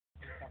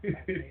The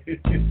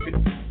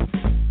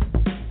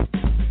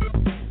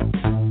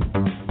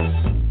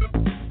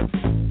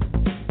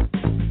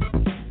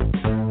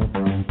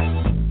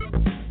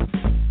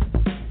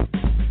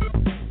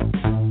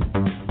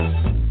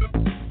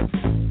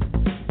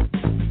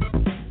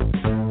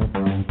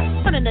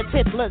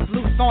Tipplers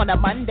loose on a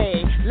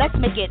Monday. Let's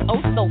make it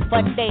oh so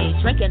fun day.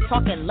 Drinking,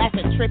 talking,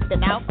 laughing,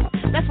 tripping out.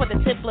 That's what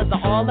the Tipplers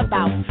are all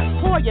about.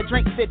 Pour your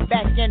drink, sit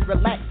back and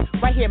relax.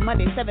 Right here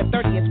Monday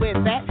 7:30 is where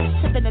it's at.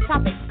 Tipping the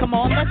topic. Come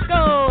on, let's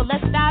go.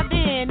 Let's dive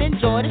in.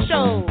 Enjoy the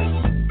show.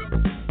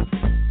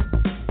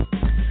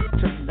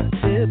 Turn the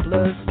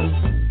Tipplers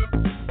loose.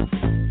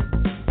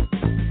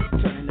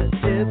 Turning the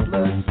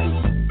Tipplers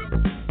loose.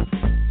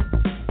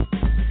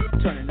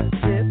 Turning the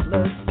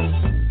Tipplers loose.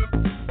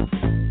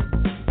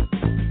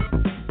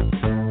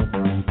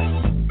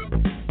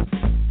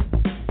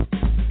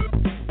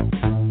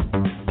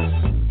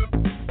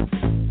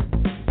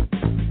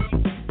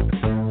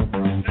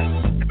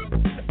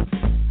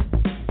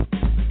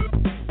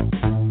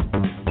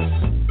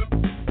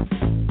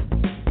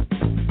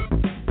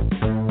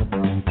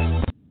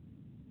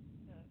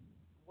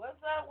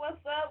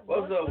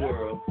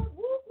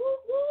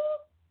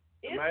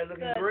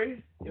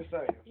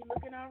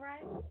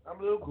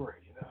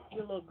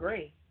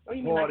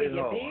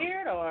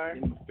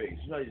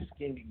 Your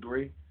skin get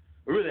gray.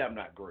 Really, I'm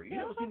not gray.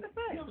 You ever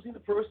seen a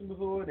person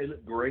before and they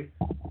look gray?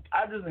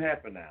 That doesn't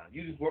happen now.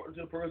 You just walk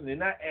into a person, they're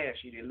not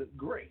ashy, they look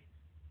gray.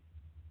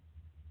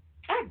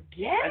 I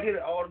guess. I get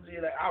it all the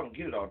time. Like, I don't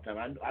get it all the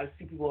time. I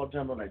see people all the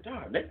time. I'm like,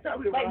 darn, next time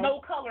we like around, no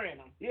color in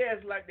them. Yeah,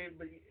 it's like and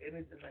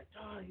it's like,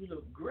 darn, you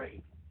look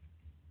gray.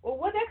 Well,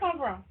 where'd that come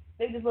from?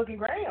 They just looking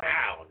gray. Or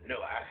I don't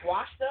know.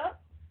 Washed up.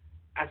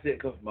 I said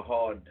it comes from a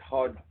hard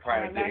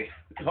prior day,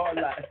 hard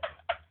life.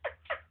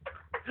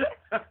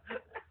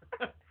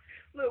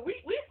 Look, we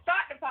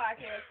start the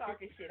podcast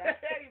talking shit. I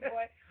tell you,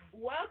 boy.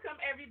 Welcome,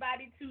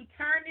 everybody, to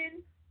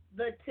Turning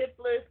the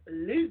Tipplers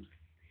Loose.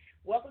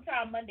 Welcome to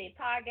our Monday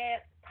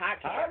podcast.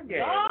 Podcast.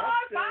 You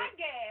got the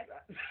podcast.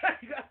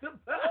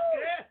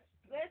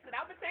 Listen,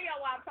 I'm going to tell y'all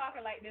why I'm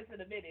talking like this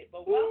in a minute,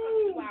 but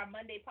welcome to our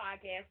Monday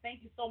podcast.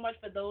 Thank you so much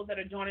for those that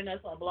are joining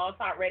us on Blog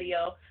Talk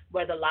Radio,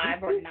 whether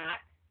live or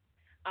not.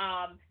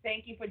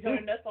 Thank you for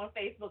joining us on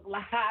Facebook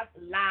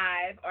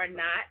live or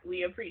not.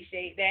 We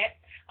appreciate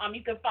that.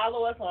 You can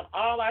follow us on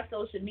all our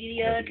social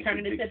media,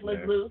 Turning the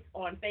Tipplers Loose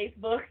on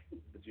Facebook.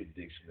 What's your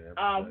dictionary?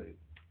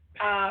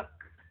 Turn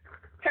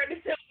the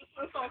Tipplers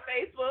Loose on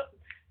Facebook,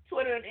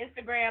 Twitter and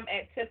Instagram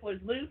at Tipplers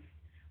Loose.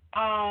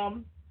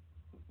 And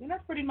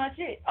that's pretty much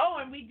it. Oh,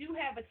 and we do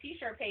have a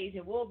T-shirt page,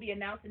 and we'll be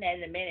announcing that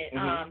in a minute.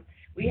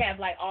 We have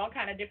like all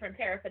kind of different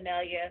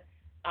paraphernalia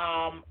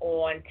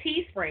on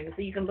Teespring,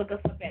 so you can look us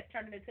up at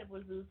Turning the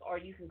Tipplers Loose, or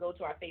you can go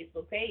to our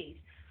Facebook page.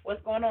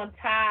 What's going on,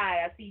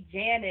 Ty? I see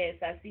Janice.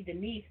 I see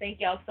Denise. Thank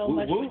y'all so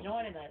much for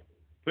joining us.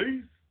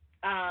 Peace.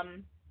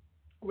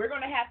 We're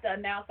going to have to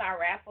announce our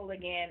raffle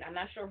again. I'm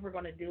not sure if we're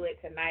going to do it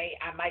tonight.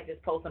 I might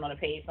just post it on the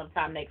page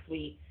sometime next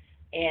week,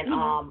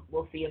 and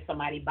we'll see if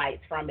somebody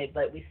bites from it.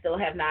 But we still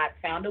have not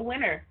found a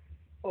winner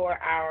for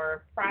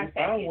our prize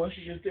package. Once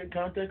she just didn't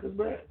contact us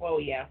back. Oh,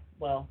 yeah.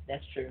 Well,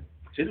 that's true.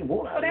 She didn't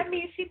want so that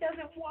means she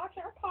doesn't watch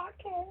our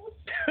podcast.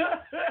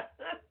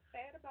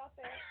 Sad about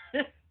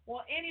that.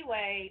 Well,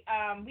 anyway,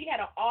 we had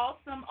an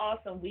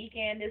awesome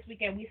weekend. This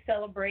weekend we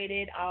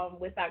celebrated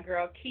with our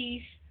girl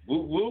Keish.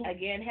 Woo, woo.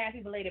 Again, happy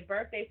belated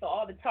birthday. So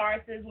all the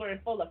Tauruses were in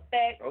full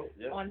effect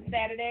on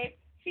Saturday.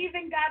 She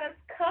even got us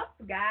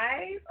cups,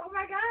 guys. Oh,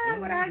 my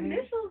God, with our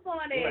initials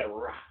on it.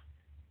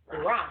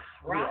 Like Rah.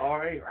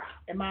 R-A, rah.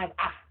 And mine's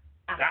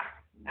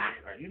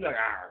You like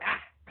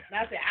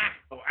That's it,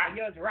 And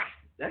yours, rah.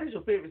 That is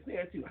your favorite thing,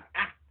 too.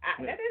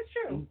 That is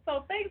true.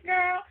 So thanks,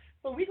 girl.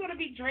 So we're going to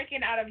be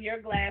drinking out of your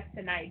glass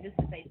tonight just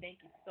to say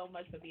thank you so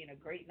much for being a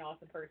great and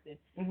awesome person.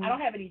 I don't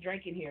have any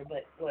drinking here,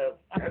 but, I'm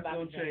That's about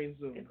gonna to drink. change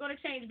soon. It's going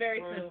to change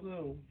very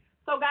soon.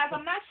 So, guys,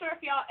 I'm not sure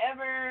if y'all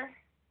ever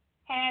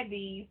had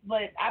these,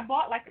 but I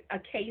bought, like, a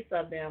case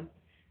of them.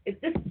 This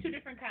is two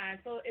different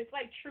kinds. So it's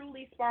like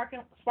truly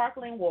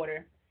sparkling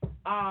water.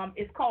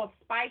 It's called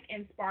Spike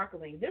and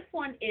Sparkling. This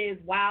one is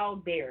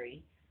wild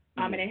berry,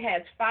 and it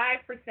has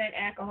 5%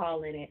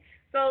 alcohol in it.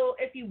 So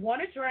if you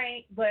want to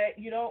drink, but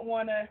you don't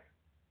want to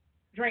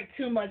drink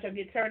too much or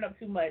get turned up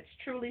too much,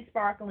 truly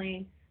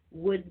sparkling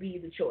would be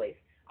the choice.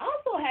 I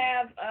also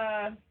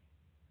have,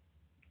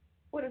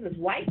 what is this,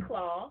 White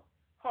Claw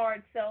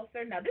hard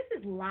seltzer. Now, this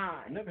is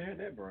lime. I never had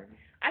that, Brian.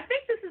 I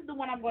think this is the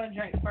one I'm going to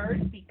drink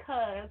first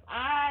because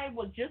I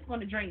was just going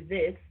to drink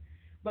this,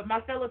 but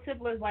my fellow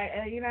tipplers like,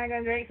 you're not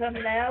going to drink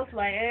something else?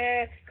 Like,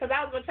 because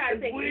I was going to try to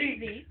take it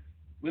easy.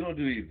 We don't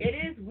do easy. It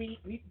is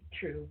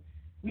true.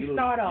 We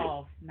start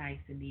off nice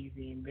and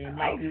easy, and then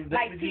like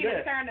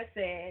Tina Turner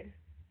said,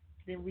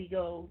 then we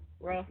go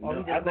rough.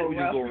 No, I think we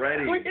just go right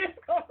in. We just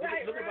go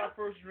right Look at my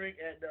first drink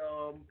at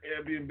the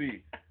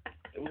Airbnb.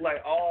 It was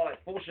like all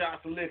 4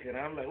 shots of liquor, and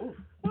I'm like, ooh.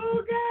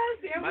 Oh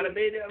gosh, might have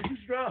made that too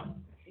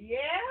strong. Yeah,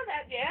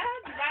 you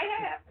might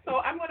have. So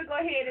I'm gonna go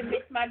ahead and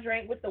mix my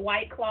drink with the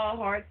White Claw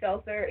hard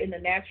seltzer in the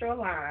natural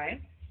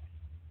lime.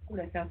 Ooh,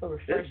 that sounds so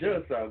refreshing. It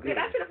does sound good.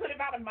 I should have put it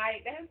by the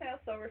mic. That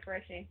sounds so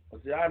refreshing.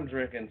 See, I'm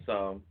drinking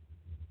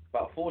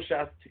about 4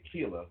 shots of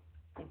tequila,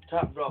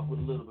 topped off with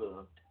a little bit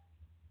of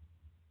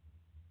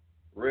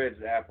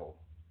Red's Apple.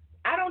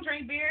 I don't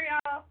drink beer,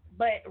 y'all,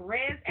 but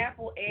Red's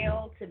Apple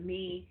Ale to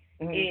me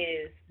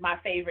is my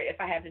favorite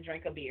if I have to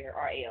drink a beer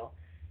or ale.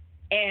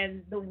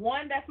 And the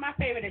one that's my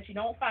favorite that you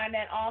don't find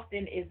that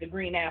often is the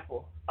green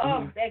apple.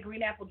 Oh, that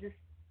green apple just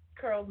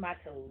curls my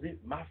toes.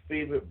 My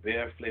favorite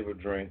beer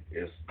flavored drink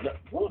is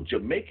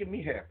you're making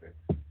me happy.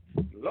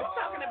 Lord. I'm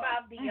talking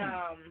about the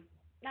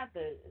not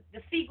the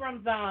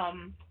Seagram's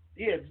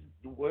yeah,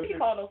 what do you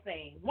call those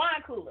things?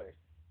 Wine coolers.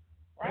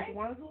 Right? It's a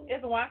wine cooler?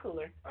 It's a wine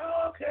cooler.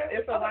 Oh, okay.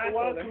 It's a wine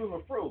cooler. Cooler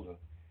frozen.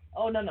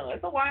 Oh, no.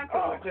 It's a wine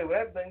cooler. Oh, okay. Well,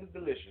 that thing is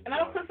delicious. And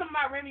I'm going to put some of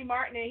my Remy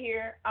Martin in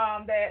here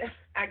that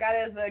I got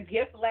as a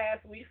gift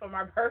last week for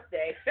my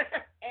birthday.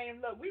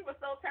 And, look, we were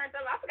so turned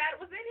up. I forgot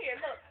it was in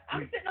here. Look,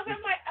 I'm sitting up here.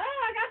 I'm like, oh,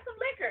 I got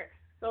some liquor.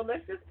 So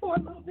let's just pour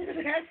a little bit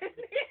of that in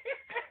there.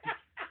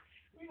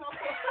 We're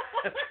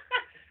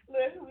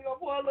going to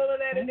pour a little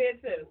of that in there,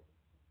 too.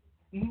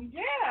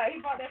 Yeah, he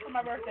bought that for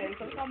my birthday.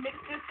 So we're going to mix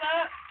this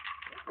up.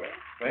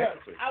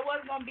 Fancy. I was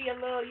going to be a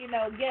little,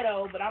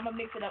 ghetto, but I'm going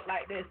to mix it up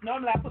like this.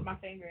 Normally I put my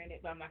finger in it,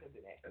 but I'm not going to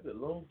do that. That's a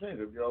long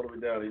finger. Get all the way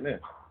down in there.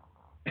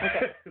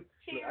 Okay. Look,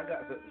 I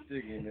got something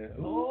sticky in there.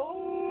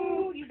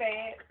 Ooh, you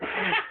bad.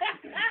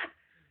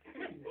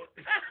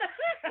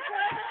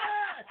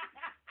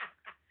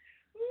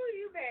 Ooh,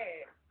 you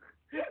bad.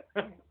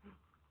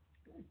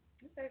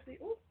 It's actually,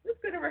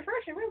 it's good and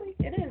refreshing, really.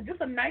 It is.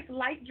 Just a nice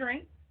light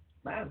drink.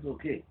 Mine's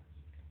okay.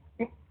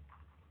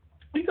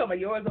 You talking about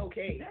yours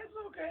okay? That's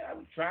okay.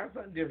 I'm trying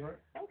something different.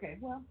 Okay,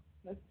 well,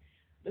 let's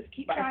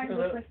keep trying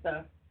different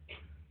stuff.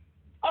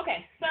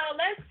 Okay,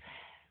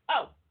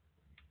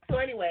 so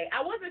anyway,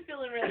 I wasn't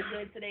feeling really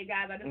good today,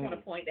 guys. I just want to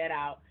point that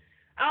out.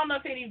 I don't know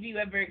if any of you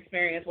ever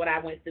experienced what I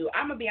went through.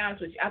 I'm going to be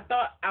honest with you. I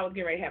thought I was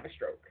getting ready to have a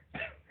stroke.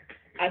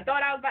 I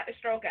thought I was about to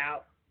stroke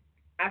out.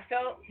 I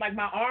felt like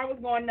my arm was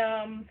going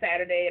numb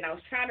Saturday, and I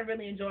was trying to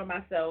really enjoy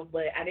myself,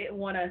 but I didn't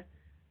want to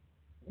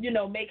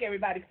make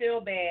everybody feel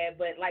bad,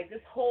 but like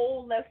this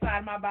whole left side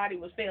of my body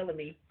was failing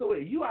me. So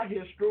wait, you out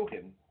here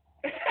stroking,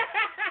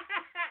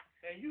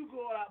 and you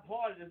going out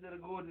partying instead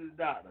of going to the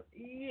doctor?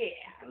 Yeah,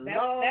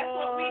 that's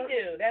what we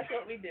do. That's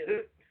what we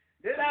do.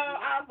 So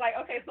I was like,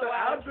 okay, so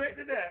I'll drink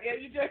to that. Yeah,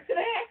 you drink to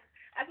that?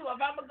 I said, well,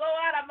 if I'm going to go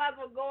out, I might as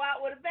well go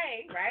out with a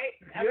bang, right?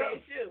 I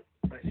mean, shoot.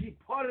 She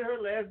partied her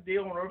last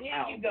day on her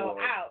Then you go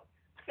out.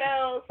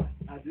 So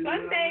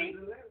Sunday,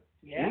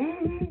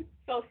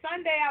 So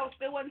Sunday I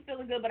still wasn't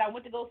feeling good, but I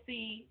went to go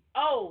see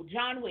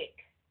John Wick.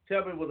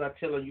 Tell me, was I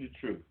telling you the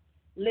truth?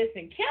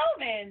 Listen,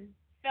 Kelvin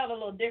felt a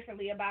little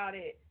differently about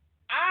it.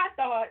 I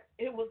thought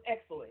it was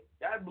excellent.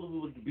 That movie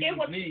was It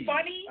was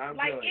funny.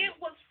 It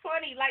was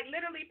funny. Like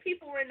literally,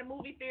 people were in the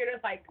movie theaters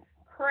like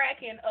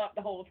cracking up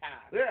the whole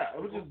time. Yeah,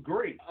 it was just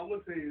great. I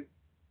would say.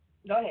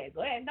 Go ahead.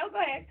 No, go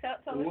ahead. Tell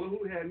the one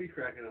who had me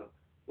cracking up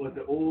was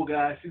the old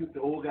guy. The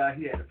old guy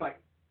he had to fight.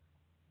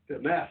 The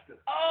master.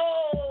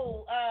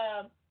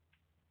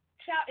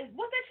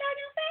 What's that Chow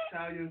Yun-Fat?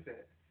 Chow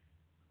Yun-Fat.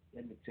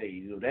 Let me tell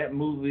you, that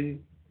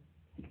movie.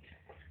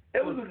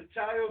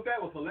 Chow Yun-Fat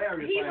was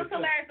hilarious. He was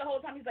hilarious the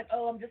whole time. He's like,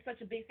 I'm just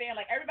such a big fan.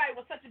 Like everybody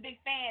was such a big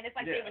fan. It's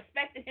like they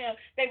respected him.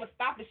 They would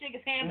stop to shake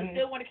his hand, but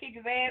still want to kick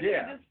his ass.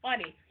 Yeah. It was just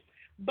funny.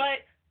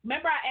 But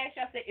remember, I asked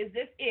you, I said, "Is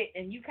this it?"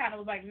 And you kind of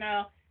was like,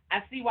 "No." I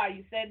see why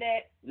you said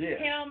that.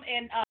 Yeah. Him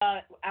and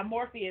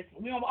Morpheus.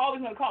 We always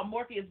want to call him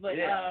Morpheus, but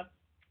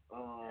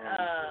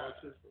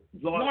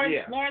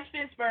Lawrence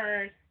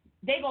Fishburne.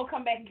 They gonna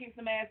come back and kick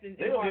some ass and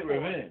they gonna get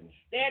revenge.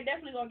 They're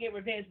definitely gonna get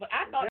revenge. But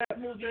I thought this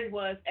movie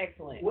was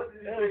excellent.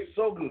 That was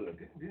so good.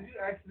 Did you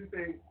actually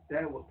think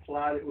that was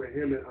plotted with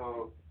him and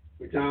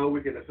with John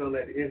Wick and the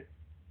fella at the end?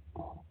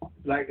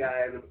 Black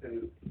guy and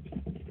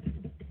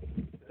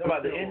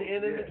about the end?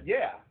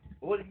 Yeah.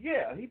 Well,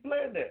 yeah, he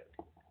planned that.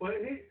 Well,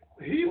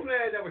 he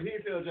planned that when he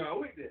killed John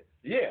Wick did.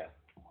 Yeah.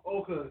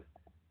 Oh, cause.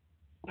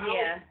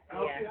 Yeah. We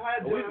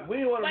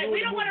don't want to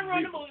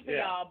ruin the movie for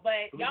y'all,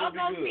 but y'all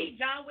gonna see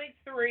John Wick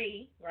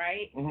 3,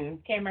 right?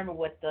 Can't remember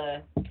what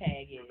the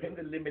tag is.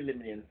 Something like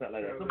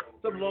that.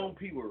 Some long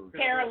P word.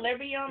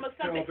 Paralibium or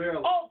something.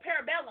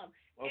 Parabellum.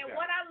 Okay. And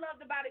what I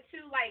loved about it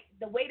too, like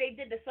the way they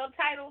did the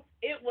subtitles,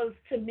 it was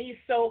to me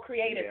so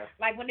creative. Yeah.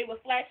 Like when they were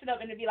flashing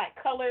up and it'd be like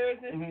colors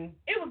and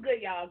it was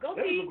good, y'all. Go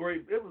see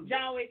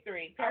John Wick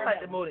 3. I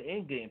like the more the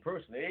end game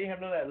personally. They ain't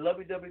have none of that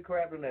lovey-dovey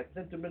crap and that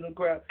sentimental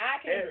crap.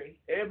 I can agree.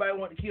 Everybody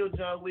want to kill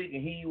John Wick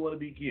and he want to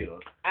be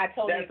killed. I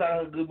totally agree. That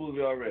sounds like a good movie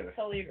already.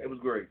 Totally agree. It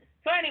was great.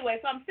 So anyway,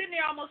 I'm sitting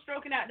there almost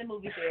stroking out in the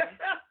movie theater.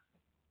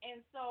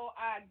 And so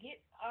I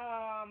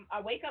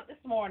wake up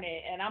this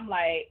morning and I'm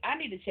like, I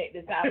need to check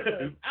this out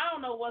because I don't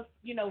know what's,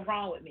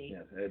 wrong with me.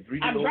 Yes,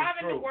 I'm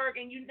driving to work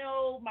and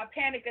my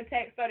panic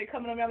attack started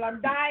coming on me.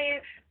 I'm dying.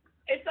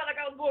 It felt like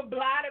I was going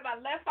blind in my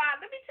left eye.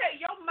 Let me tell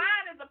you, your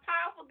mind is a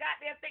powerful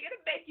goddamn thing.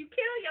 It'll make you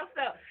kill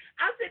yourself.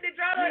 I'm sitting there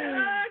driving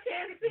like, I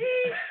can't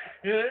see.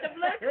 The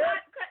blood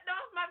cutting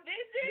off my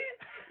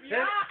vision.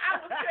 Y'all, I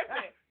was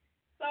tripping.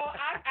 So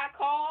I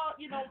called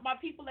my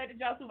people at the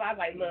job too. I was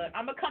like, look,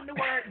 I'm gonna come to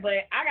work,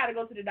 but I gotta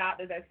go to the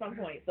doctor at some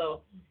point.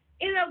 So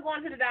ended up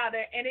going to the doctor,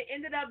 and it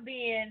ended up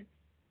being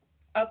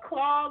a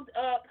clogged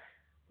up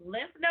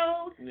lymph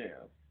node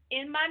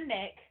in my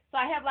neck. So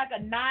I have like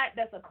a knot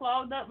that's a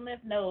clogged up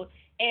lymph node,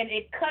 and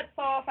it cuts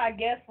off, I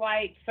guess,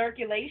 like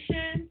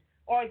circulation,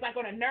 or it's like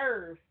on a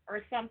nerve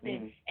or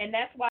something, and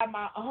that's why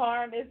my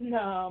arm is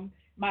numb.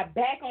 My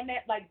back on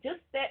that, like just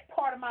that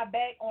part of my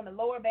back on the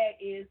lower back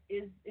is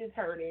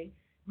hurting.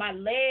 My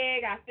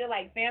leg, I feel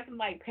like phantom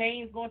like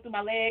pains going through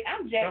my leg.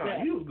 I'm jacked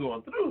up. You was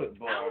going through it,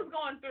 boy. I was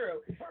going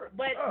through.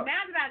 But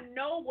now that I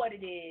know what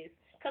it is,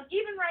 because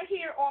even right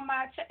here on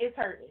my chest, it's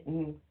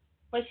hurting.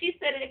 But she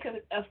said it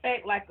could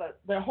affect like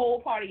the whole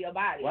part of your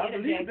body. Well, I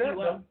believe that,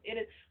 though. It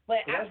is,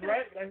 but that's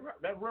right.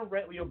 That run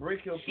right where your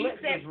brachial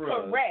plexus runs. She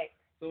said correct.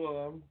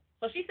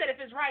 So she said if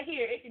it's right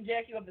here, it can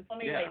jack you up in so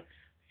many ways.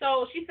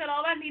 So she said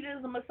all I needed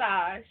is a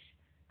massage.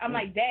 I'm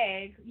like,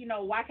 Dag,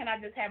 why can't I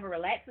just have a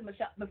relaxing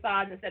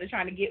massage instead of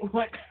trying to get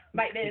one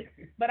like this?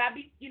 But I'm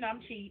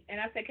cheap.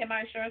 And I said, can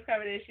my insurance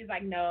cover this? She's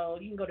like, no,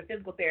 you can go to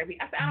physical therapy.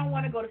 I said, I don't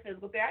want to go to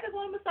physical therapy. I just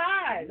want a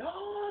massage.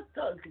 No,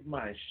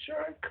 my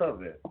insurance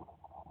covered.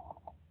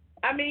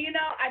 I mean,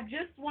 I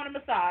just want a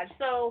massage.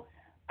 So,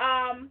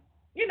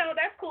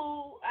 that's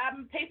cool.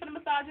 I'm paying for the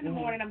massage in the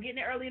morning. I'm getting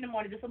it early in the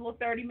morning, just a little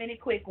 30-minute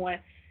quick one.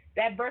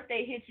 That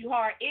birthday hit you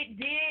hard. It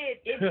did.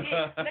 Listen,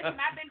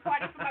 I've been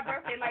partying for my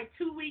birthday like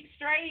 2 weeks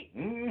straight.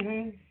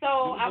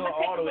 So I'm going to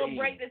take a little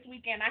break this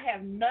weekend. I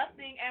have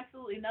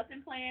absolutely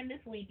nothing planned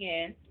this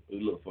weekend.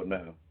 Look for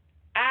now.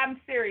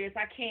 I'm serious.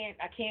 I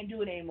can't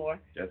do it anymore.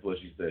 That's what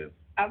she said.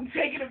 I'm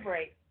taking a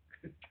break.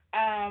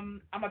 I'm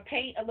going to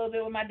paint a little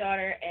bit with my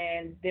daughter,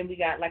 and then we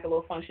got like a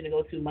little function to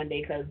go to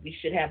Monday because we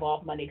should have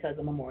off Monday because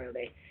of Memorial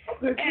Day.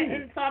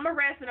 Okay, and so I'm going to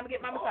rest and I'm going to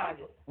get my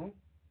massages.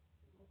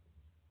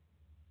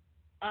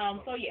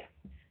 So yeah.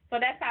 So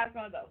that's how it's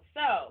gonna go.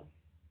 So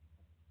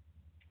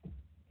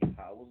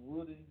how was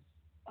Woody's?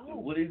 The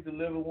Woody's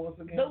delivered once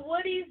again? The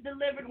Woody's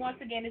delivered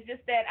once again. It's just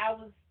that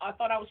I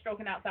thought I was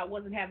stroking out, so I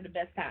wasn't having the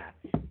best time.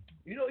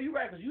 You're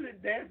right, because you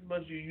didn't dance as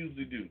much as you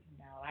usually do.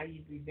 No, I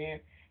usually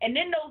dance. And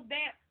then those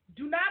dance,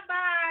 do not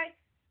buy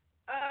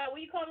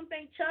what you call them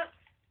things, Chucks?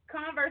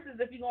 Converses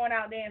if you're going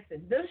out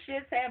dancing. Those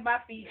shits have my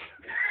feet.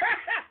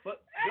 But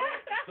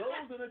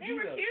those are the They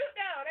were cute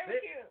though. They were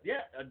cute.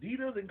 Yeah,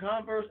 Adidas and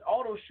Converse,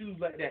 all those shoes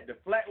like that, the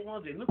flat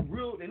ones, they look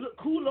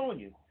cool on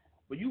you.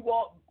 But you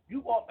walk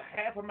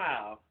half a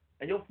mile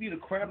and your feet are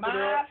cramped up.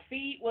 My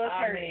feet was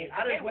hurting.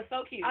 They were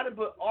so cute. I done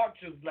put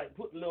arches, like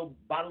put little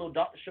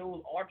Dr.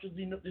 Scholl's arches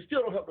in them. They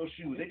still don't help those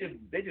shoes.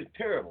 They just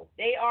terrible.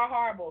 They are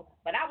horrible.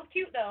 But I was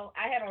cute though.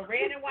 I had on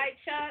red and white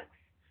Chucks.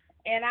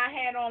 And I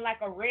had on like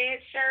a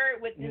red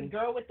shirt with this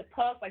girl with the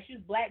puffs, like she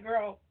was black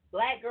girl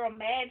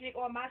magic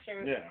on my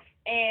shirt. Yeah.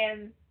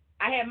 And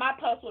I had my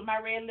puffs with my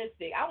red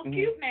lipstick. I was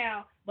cute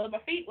now, but my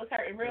feet was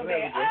hurting real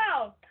bad.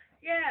 Oh,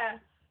 yeah.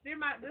 This is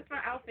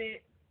my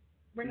outfit.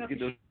 Bring up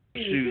the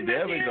shoes.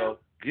 There we go.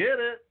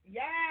 Get it.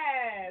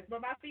 Yes.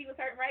 But my feet was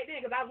hurting right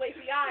then because I was waiting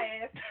for y'all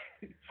ass.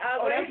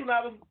 That's when I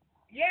was.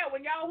 Yeah,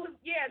 when y'all was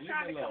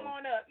trying to come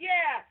on up.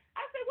 Yeah.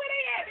 I said, where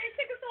they at? They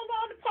took us so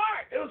long to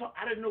park.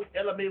 I didn't know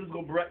Ella Mae was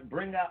going to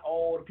bring out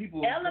all the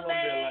people. Ella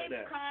Mae's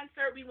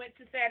concert we went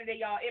to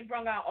Saturday, y'all, it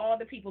brought out all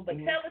the people. But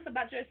tell us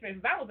about your experience.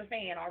 I was a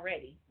fan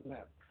already.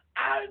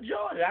 I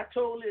enjoyed it. I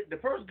told it.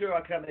 The first girl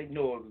I kind of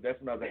ignored because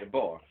that's when I was at the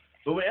bar.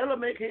 But when Ella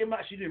Mae came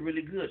out, she did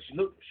really good. She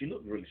looked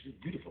really, she's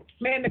beautiful.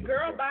 Man, the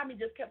girl by me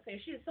just kept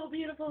saying, she is so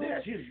beautiful. Yeah,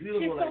 she's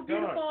beautiful. She's so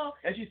beautiful.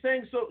 And she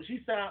sang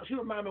she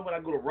reminded me when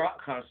I go to rock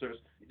concerts,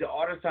 the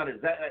artist sounded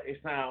exactly like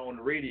they sound on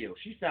the radio.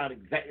 She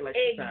sounded exactly like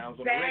she sounds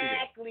on the radio.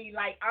 Exactly,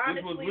 like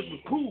honestly. Which was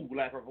cool.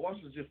 Like her voice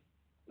was just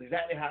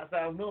exactly how it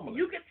sounds normally.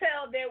 You could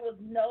tell there was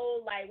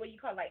no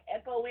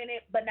echo in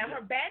it, but now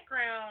her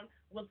background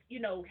was,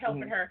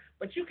 helping her.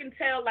 But you can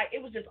tell it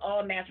was just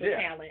all natural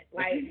talent.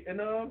 Like and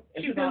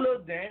she did a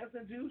little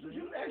dancing too, so she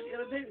was actually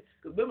entertaining.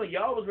 Because remember,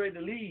 y'all was ready to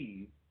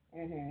leave,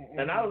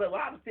 and I was like, well,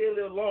 I'll stay a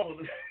little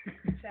longer.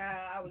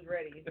 Child, I was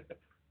ready.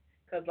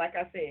 Because, like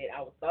I said,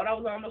 I thought I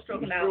was almost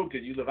stroking out. I'm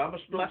a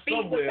stroke my feet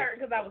was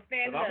hurting because I was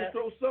standing up. If I'm a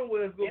stroke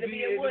somewhere, it's going to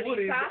be in the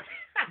Woodies.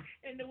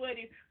 In the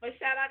Woodies. But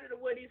shout out to the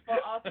Woodies for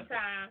an awesome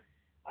time.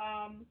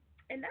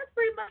 And that's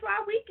pretty much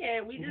our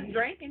weekend. We just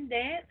drank and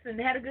danced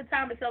and had a good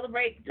time to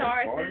celebrate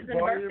guitarists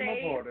and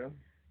birthdays.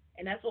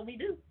 And that's what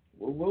we do.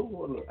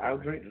 Well, I'll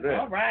drink to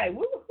that. All right.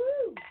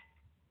 Woo-hoo.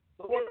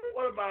 So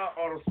what about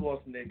Arnold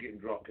Schwarzenegger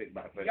getting drop kicked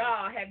by fans?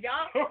 Y'all, have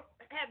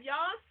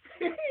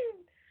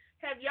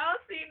y'all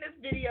seen this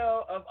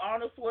video of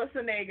Arnold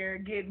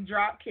Schwarzenegger getting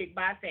drop kicked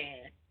by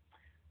fans?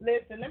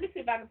 Listen, let me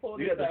see if I can pull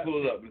this up. You got to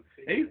pull it up.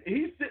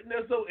 He's sitting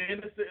there so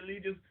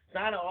innocently, just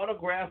signing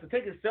autographs and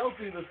taking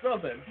selfies or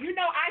something.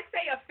 I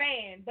say a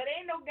fan, but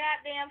ain't no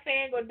goddamn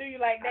fan gonna do you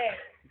like that.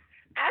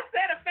 I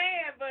said a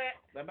fan, but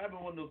that might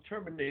be one of those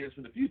Terminators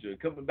from the future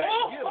coming back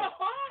together.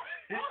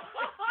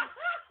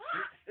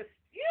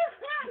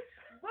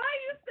 Why are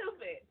you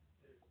stupid?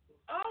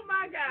 Oh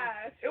my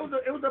gosh! It was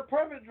a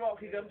perfect drop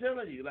kick. I'm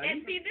telling you.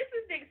 And see, this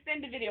is the extent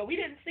send the video. We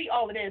didn't see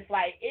all of this.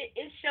 Like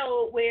it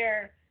showed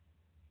where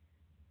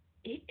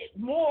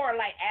more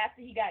like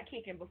after he got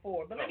kicking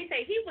before. But let me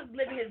say, he was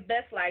living his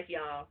best life,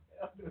 y'all.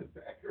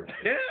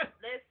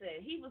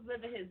 Listen, he was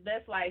living his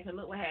best life, and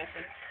look what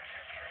happened.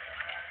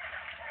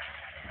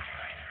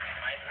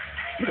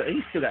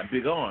 He still got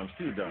big arms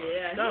too, though.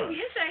 Yeah, he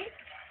in shape.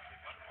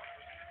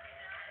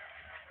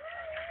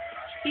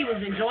 He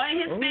was enjoying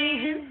his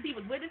fans. He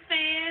was with his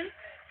fans.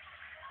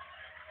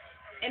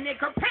 And then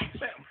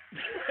Kirkpatrick.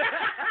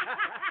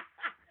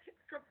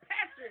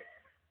 Kirkpatrick.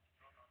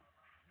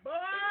 Boy.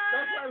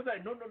 That's why I was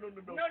like, no. No.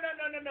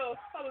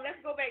 Hold on, let's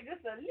go back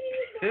just a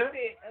little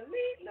bit. A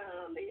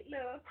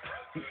little.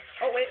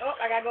 Oh, wait. Oh,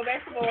 I got to go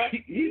back some more.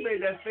 He made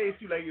that face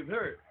too like he was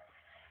hurt.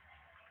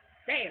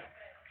 Damn.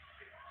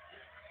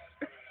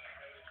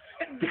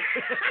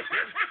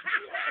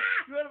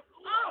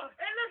 Oh,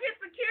 and look, his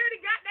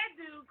security got that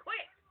dude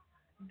quick.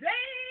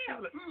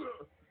 Damn.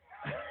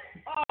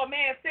 Oh,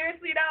 man,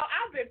 seriously, though,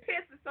 I've been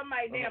pissed if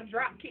somebody damn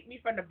drop kicked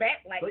me from the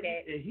back like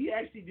that. He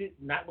actually did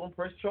not going to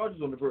press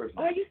charges on the person.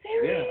 Oh, are you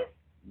serious? Yeah.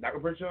 Not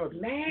going to press charges.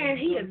 Man,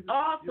 he is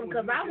awesome,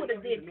 because I would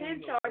have did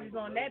 10 charges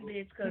on that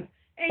bitch, because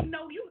ain't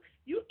no, he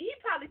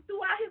probably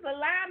threw out his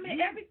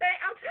alignment, everything.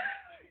 I'm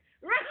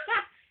right.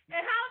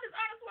 And how old is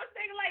Arnold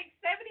Schwarzenegger, like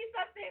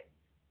 70-something?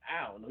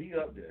 I don't know. He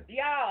up there.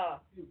 Yeah.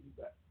 He'll be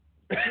back.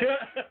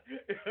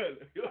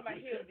 He'll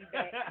be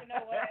back. You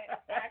know what?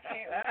 I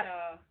can't with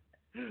y'all.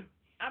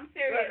 I'm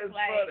serious. That is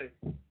like funny.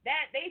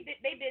 That they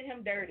did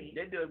him dirty.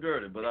 They did him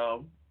dirty, but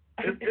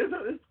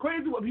it's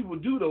crazy what people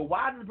do though.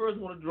 Why does the person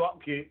want to drop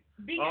kick?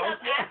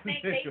 Because I think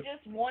they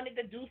just wanted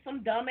to do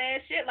some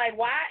dumbass shit. Like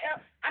why?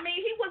 I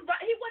mean, he wasn't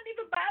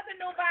even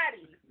bothering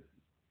nobody.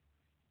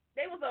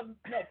 They was a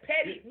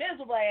petty,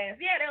 miserable ass.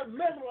 Yeah, they was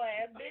miserable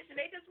ass bitch, and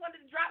they just wanted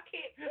to drop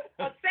kick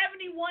a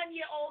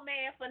 71-year-old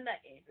man for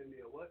nothing. And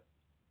then what?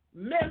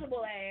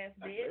 Miserable ass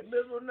bitch.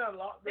 Miserable not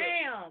locked up.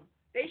 Damn,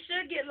 they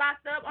should get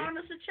locked up on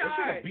the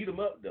charge. Beat him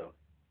up though.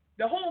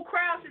 The whole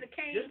crowd should have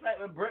came. Just like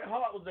when Bret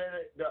Hart was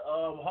at the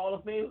Hall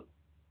of Fame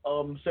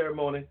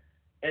ceremony,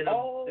 and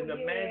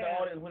the man in the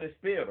audience when they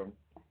speared him.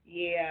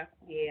 Yeah.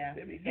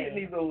 They be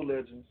getting these old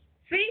legends.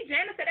 See,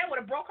 Janice said that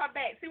would have broke her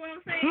back. See what I'm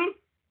saying?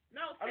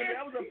 No, I mean,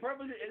 that was a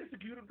perfectly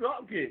executed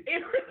drop kick.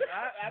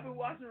 I've been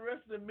watching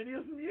wrestling many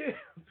of some years.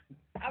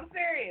 I'm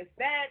serious.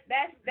 That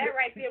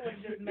right there would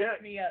just mess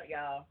me up,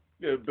 y'all.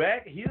 Yeah,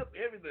 back, hip,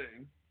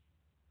 everything.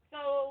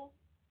 So,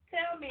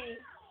 tell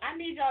me, I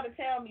need y'all to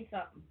tell me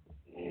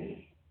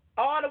something.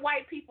 All the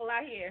white people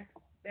out here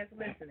that's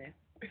listening,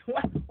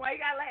 why you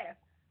gotta laugh?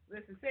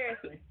 Listen,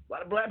 seriously. Why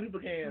the black people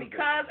can't?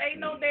 Because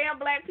ain't no damn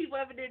black people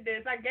ever did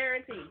this, I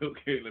guarantee.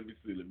 Okay, let me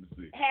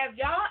see. Have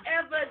y'all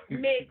ever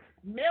mixed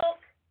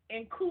milk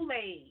and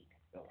Kool-Aid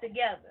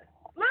together?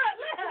 Look,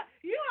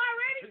 you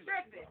already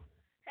tripping.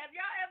 Have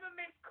y'all ever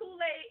mixed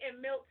Kool-Aid and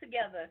milk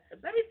together?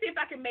 Let me see if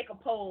I can make a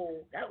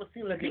poll. That would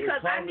seem like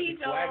because I need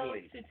y'all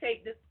to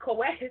take this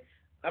coagulate.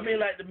 I mean,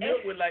 like the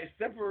milk would like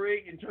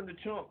separate and turn to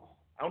chunks.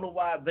 I don't know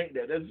why I think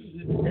that. That's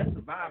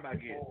the vibe I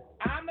get.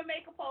 I'm gonna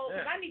make a poll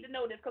because I need to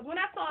know this. Because when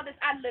I saw this,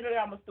 I literally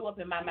almost threw up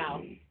in my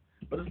mouth.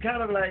 But it's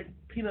kind of like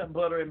peanut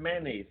butter and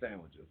mayonnaise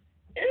sandwiches.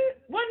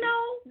 Well, no.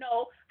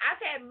 I've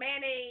had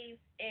mayonnaise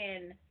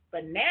and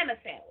banana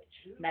sandwich.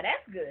 Now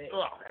that's good.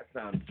 Oh, that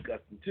sounds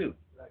disgusting too.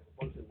 Like a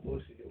bunch of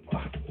bullshit in your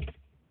mouth.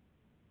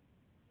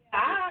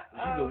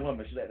 She's a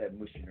woman. She let that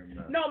mush in her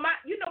mouth. No,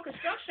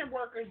 construction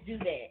workers do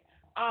that.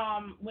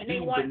 When they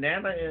want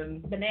banana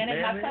and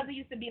my cousin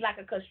used to be like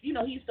he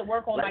used to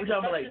work on like we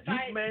talking about like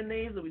Duke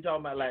mayonnaise, or we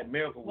talking about like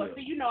Miracle Whip? Well,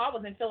 see, I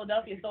was in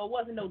Philadelphia, so it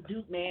wasn't no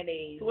Duke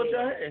mayonnaise. So what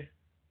y'all had?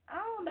 I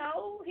don't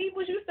know. He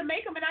was used to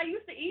make them, and I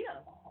used to eat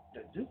them.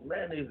 The Duke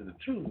mayonnaise is the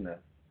truth now.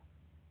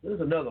 There's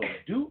another one,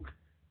 Duke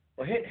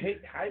or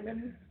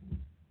Hellman.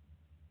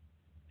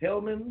 Okay.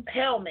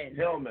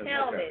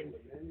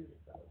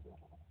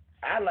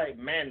 I like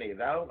mayonnaise.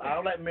 I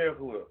don't like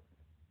Miracle Whip.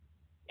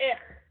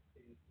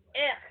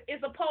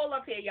 It's a poll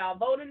up here, y'all.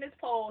 Vote in this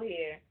poll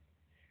here.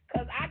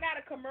 Because I got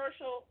a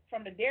commercial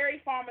from the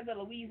dairy farmers of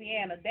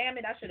Louisiana. Damn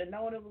it, I should have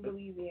known it was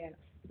Louisiana.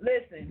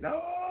 Listen.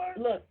 No.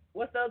 Look,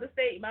 what's the other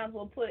state? Might as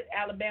well put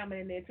Alabama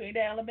in there too. Ain't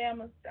that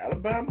Alabama?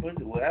 Alabama?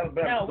 Well,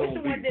 Alabama. No,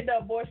 which one did the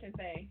abortion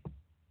thing?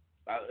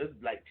 It's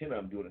like 10 of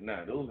them doing it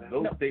now. Those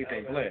states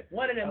ain't playing.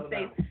 One of them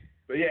states.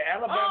 But yeah,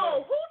 Alabama.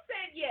 Oh, who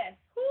said yes?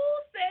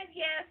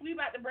 We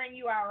about to bring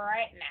you out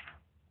right now.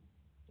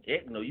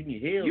 Heck no, you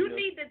mean hell. You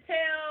need to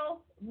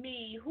tell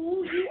me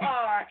who you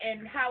are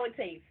and how it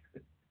tastes.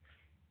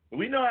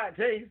 We know how it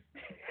tastes.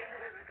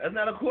 That's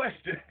not a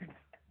question.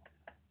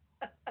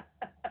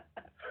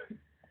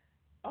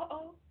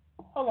 Uh-oh.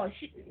 Hold on.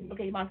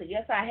 Okay, Mom said,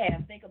 yes, I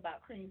have. Think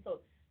about cream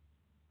soda.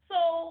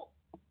 So,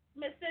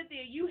 Miss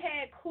Cynthia, you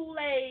had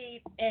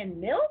Kool-Aid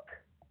and milk?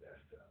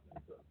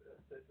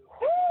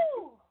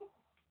 Whoo!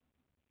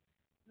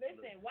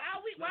 Listen,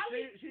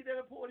 she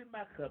never poured in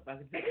my cup. I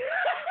can tell.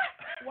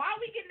 While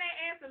we getting that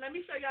answer, let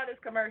me show y'all this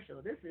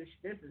commercial. This is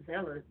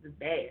hella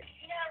bad.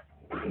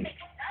 I'm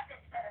making nothing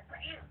better for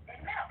you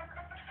than milk.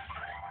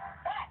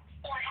 But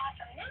for an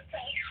awesome new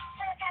taste,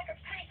 for a pack of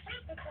sweet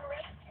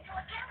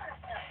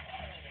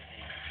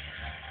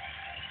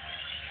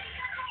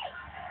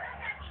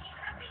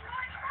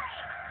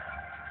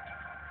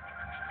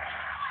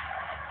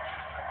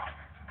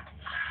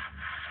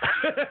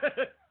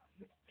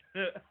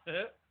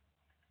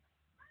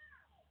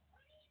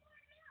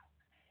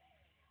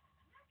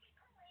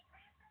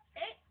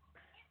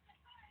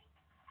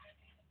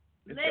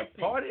It's a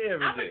party every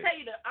I'm day. gonna tell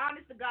you the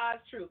honest to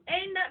God's truth.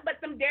 Ain't nothing but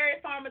some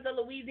dairy farmers of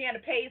Louisiana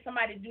paid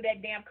somebody to do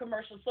that damn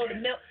commercial so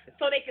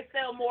they could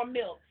sell more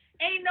milk.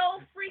 Ain't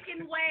no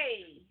freaking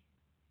way.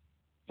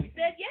 She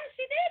said yes,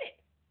 she did it.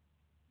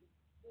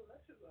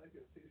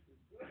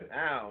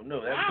 I don't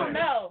know. I don't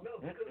know.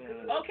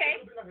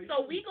 Okay,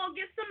 so we gonna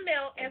get some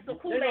milk and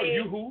some Kool-Aid.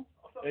 You who?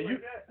 And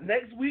you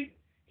next week?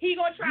 He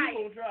gonna try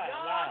You it. gonna try it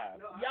live?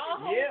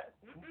 Y'all hold. Yeah.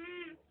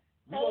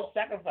 You gonna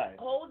sacrifice?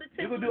 Hold the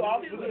We Tipplers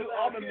gonna to do it.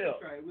 almond milk.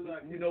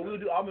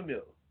 We'll do almond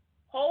milk.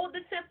 Hold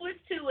the Tipplers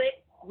to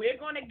it. We're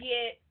gonna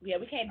get. Yeah,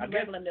 we can't do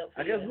regular milk.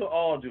 I guess we'll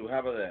all do. How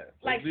about that?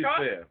 Like Let's be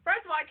fair.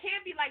 First of all, it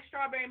can't be like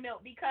strawberry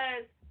milk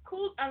because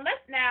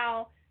unless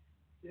it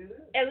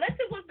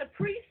was the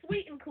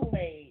pre-sweetened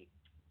Kool-Aid,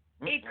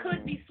 it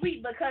could be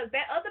sweet because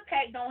that other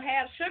pack don't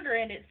have sugar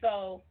in it.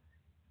 So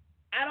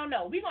I don't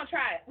know. We're gonna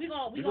try it. We're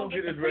gonna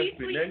get the this recipe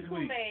pre-sweetened next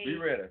week. Kool-Aid. Be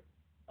ready.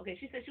 Okay,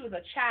 she said she was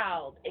a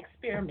child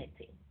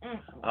experimenting.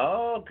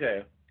 Oh,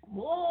 okay.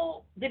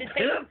 Whoa, did it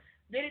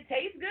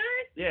taste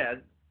good? Yeah.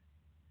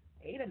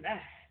 8 or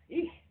 9.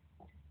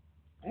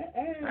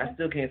 I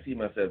still can't see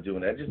myself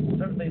doing that. Just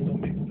certain things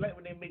don't make. Like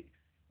when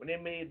they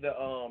made the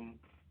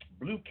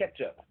blue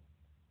ketchup,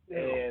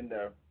 and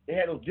they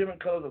had those different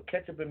colors of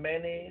ketchup and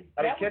mayonnaise.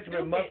 Ketchup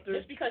and mustard.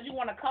 Just because you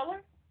want a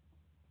color?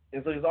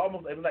 And so it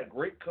was like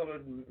grape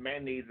colored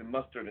mayonnaise and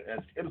mustard.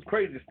 And it was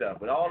crazy stuff,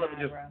 but all of it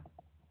just. Bro.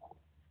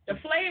 The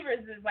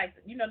flavors is like,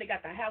 they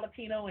got the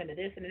jalapeno and the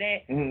this and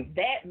that. Mm-hmm.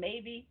 That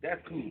maybe.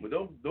 That's cool, but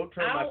don't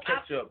turn my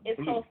ketchup It's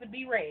blue. supposed to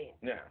be red.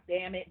 Yeah.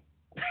 Damn it.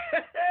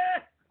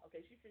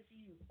 Okay, she said she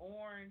used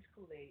orange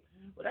Kool-Aid.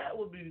 Well, that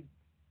would be.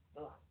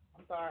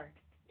 I'm sorry.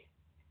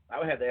 I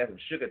would have to add some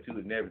sugar to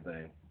it and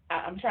everything.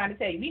 I'm trying to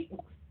tell you,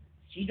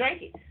 she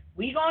drank it.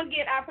 We gonna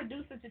get our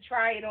producer to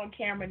try it on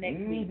camera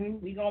next week.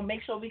 We gonna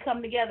make sure we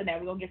come together now.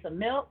 We gonna get some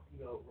milk.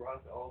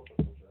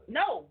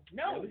 No.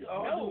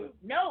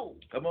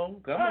 Come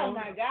on. Oh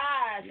my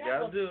gosh. You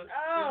gotta do it.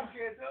 Oh. You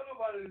can't tell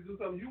nobody to do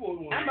something you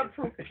won't I'm a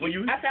pook. I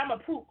said I'm a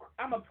pook.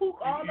 I'm a pook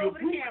all over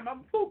the camera. I'm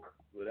a pook.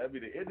 Well, that'd be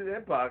the end of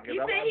that podcast. He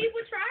said he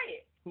would try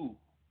it. Who?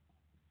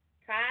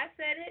 Kai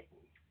said it.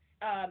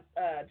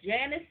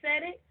 Janice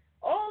said it.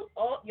 Oh,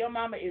 your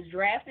mama is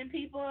drafting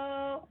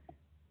people.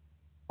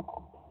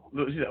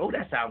 Look, she said, "Oh,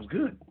 that sounds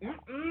good."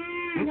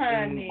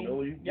 Honey.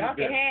 No, y'all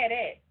can have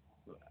that.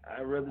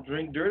 I'd rather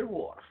drink dirty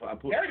water.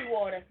 Dirty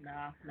water?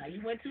 Nah,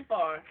 you went too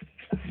far.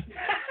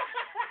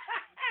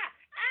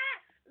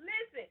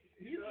 Listen,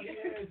 you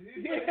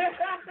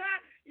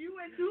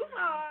went too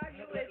far.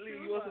 You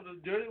want some of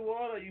the dirty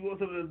water or you want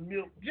some of this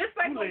milk? Just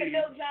like when the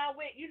milk John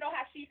went, you know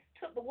how she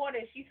took the water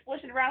and she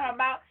swished it around her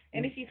mouth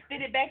and then she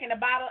spit it back in the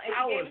bottle and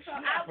she gave it to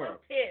her. I was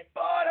pissed.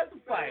 Oh, that's a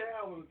fight.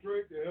 I was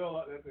drink the hell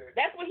out of that thing.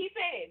 That's what he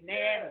said.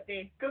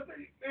 Nasty. Because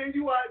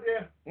you out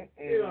there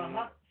in a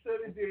hot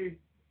sunny day,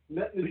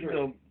 nothing to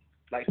drink.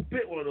 Like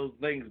spit one of those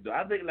things though.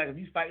 I think like if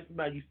you fight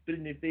somebody, you spit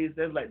in their face.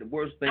 That's like the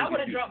worst thing. I would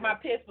have drunk my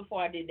piss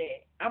before I did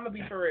that. I'm gonna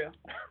be for real.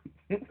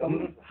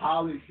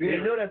 Holly,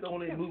 you know that's the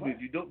only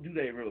movies you don't do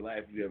that in real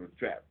life. If you ever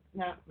trapped.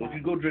 No. So if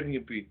you go drinking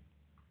your pee.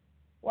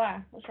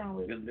 Why? What's wrong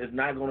with it? It's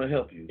not gonna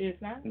help you.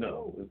 It's not.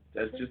 No,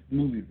 that's just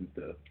movies and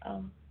stuff.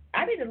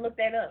 I need to look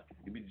that up.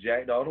 You be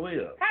jacked all the way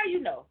up. How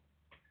you know?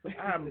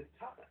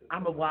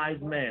 I'm a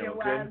wise man. You're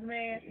okay? a wise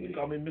man. You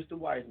call me Mr.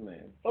 Wise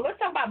Man. Well, let's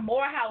talk about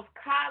Morehouse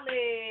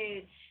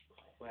College.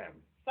 What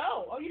happened?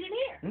 So, you didn't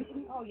hear?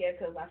 Mm-hmm. Oh, yeah,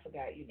 because I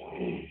forgot you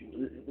did.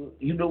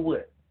 You know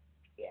what?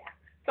 Yeah.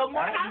 So,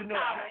 Morehouse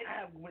College.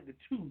 I went to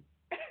 2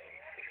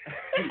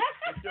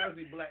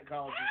 Jersey black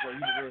colleges or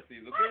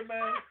universities. Okay,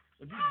 man?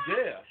 But you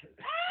dare.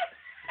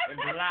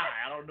 And lie.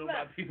 I don't know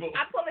about people.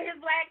 I pull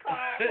his black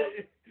card.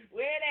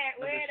 Where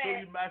that? Show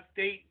you my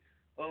state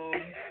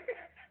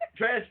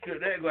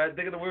transcript. There you go. I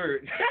think of the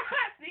word.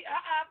 See,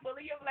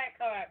 pulling your black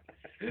card.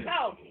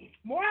 So,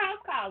 Morehouse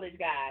College,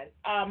 guys.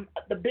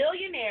 The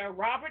billionaire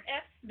Robert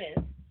F.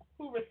 Smith,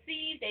 who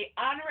received an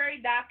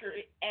honorary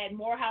doctorate at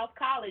Morehouse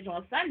College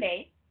on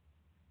Sunday,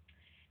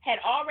 had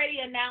already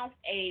announced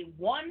a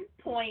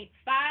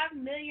 $1.5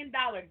 million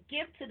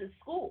gift to the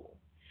school.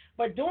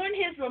 But during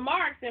his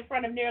remarks in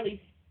front of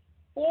nearly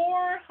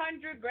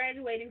 400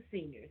 graduating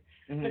seniors,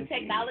 the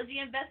technology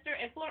investor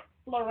and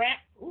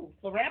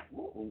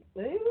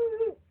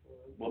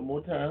One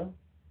more time.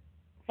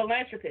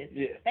 Philanthropist.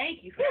 Yeah.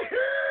 Thank you.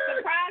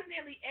 Surprised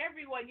nearly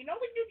everyone. You know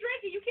when you're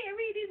drinking, you can't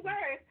read these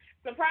words.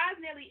 Surprised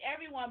nearly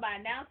everyone by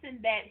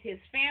announcing that his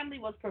family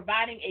was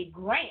providing a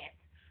grant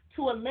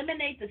to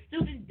eliminate the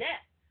student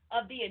debt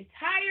of the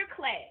entire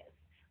class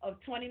of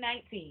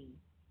 2019.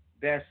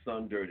 That's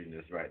some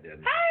dirtiness right there.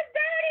 How is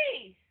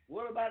dirty?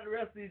 What about the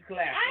rest of these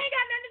classes? I ain't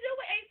got nothing to do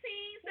with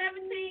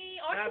 18,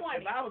 17, or 20.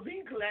 If I was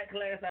in class,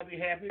 I'd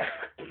be happy.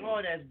 Oh,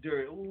 that's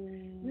dirt.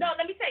 Ooh. No,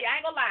 let me tell you, I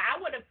ain't gonna lie. I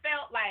would have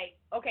felt like,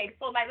 okay,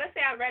 so like let's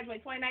say I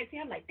graduated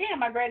 2019. I'm like,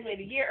 damn, I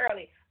graduated a year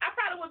early. I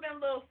probably would have been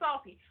a little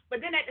salty.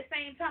 But then at the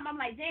same time, I'm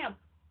like, damn,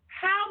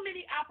 how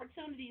many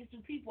opportunities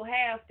do people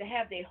have to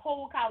have their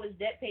whole college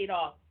debt paid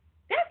off?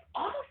 That's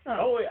awesome.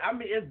 Oh, I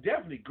mean, it's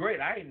definitely great.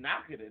 I ain't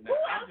knocking it now.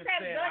 Who I'm else just has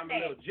saying done I'm that?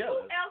 a little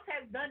jealous. Who else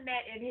has done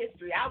that in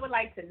history? I would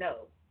like to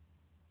know.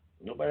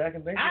 Nobody I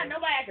can think of.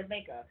 Nobody I can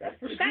think of. That's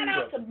pretty Shout cool,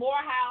 out to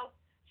Morehouse.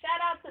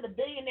 Shout out to the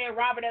billionaire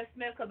Robert F.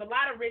 Smith, because a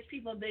lot of rich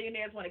people and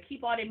billionaires want to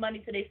keep all their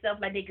money to themselves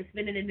like they can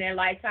spend it in their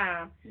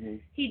lifetime.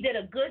 Mm-hmm. He did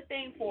a good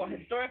thing for a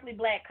historically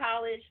black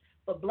college,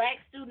 for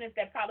black students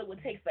that probably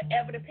would take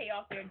forever to pay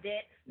off their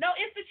debt. No,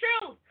 it's the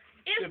truth.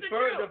 It's the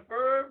truth.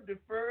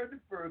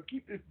 Defer.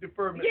 Keep this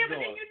deferment Yeah, but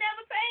going. then you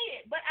never pay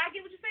it. But I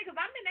get what you're saying, because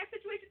I'm in that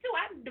situation too.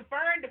 I'm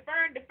deferring,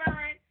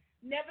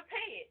 never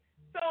pay it.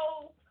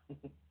 So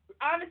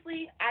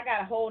honestly, I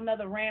got a whole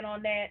nother rant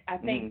on that. I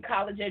think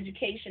college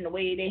education, the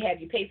way they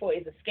have you pay for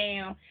it, is a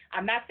scam.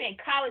 I'm not saying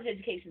college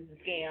education is a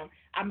scam.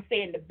 I'm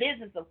saying the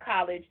business of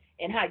college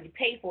and how you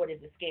pay for it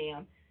is a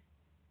scam.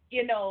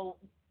 You know,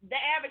 the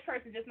average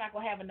person just not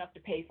going to have enough to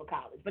pay for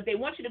college. But they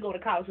want you to go to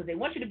college because they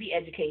want you to be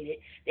educated.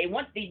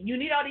 You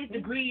need all these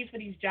degrees for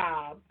these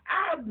jobs.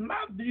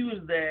 My view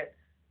is that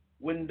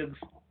when the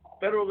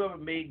federal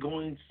government made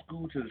going to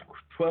school to the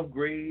 12th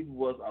grade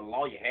was a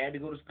law, you had to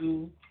go to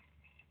school,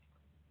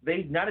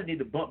 they need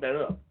to bump that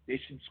up.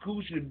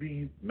 School should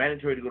be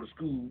mandatory to go to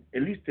school,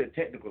 at least to a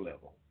technical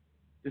level,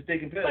 to stay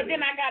competitive. But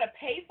then I got to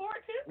pay for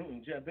it too?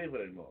 You don't pay for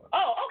that anymore.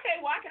 Oh, okay.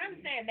 Well, I can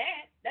understand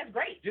that. That's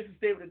great. Just to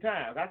stay with the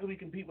times. How can we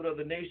compete with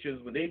other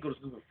nations when they go to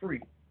school for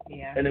free?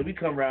 Yeah. And then we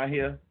come around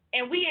here.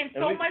 And we in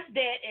so much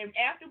debt, and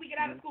after we get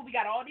out of school, we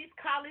got all these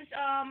college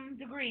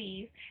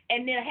degrees,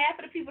 and then half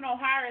of the people don't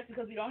hire us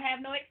because we don't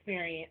have no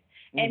experience,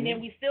 and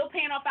then we still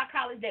paying off our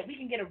college debt. We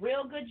can get a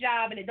real good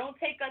job, and it don't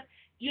take us,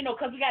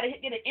 because we got to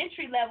get an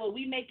entry level.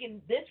 We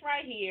making this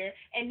right here,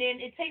 and then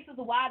it takes us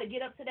a while to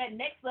get up to that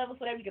next level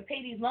so that we can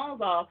pay these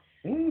loans off.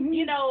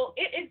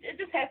 It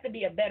just has to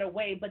be a better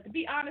way. But to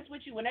be honest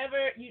with you,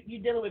 whenever you're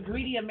dealing with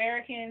greedy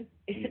Americans,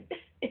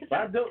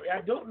 I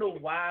don't know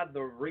why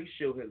the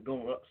ratio has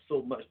gone up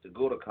so much to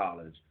go to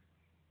college,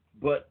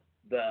 but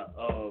there's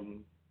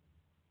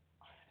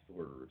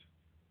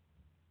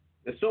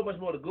so much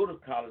more to go to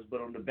college, but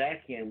on the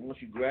back end,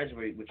 once you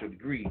graduate with your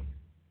degree,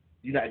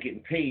 you're not getting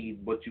paid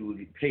what you would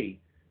get paid.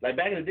 Like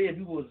back in the day, if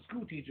you was a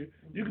school teacher,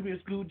 you could be a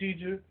school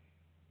teacher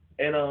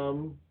and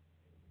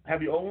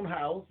have your own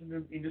house in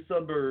the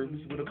suburbs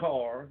with a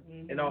car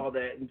and all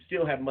that, and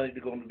still have money to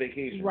go on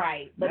vacation.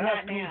 Right, but now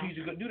not now. School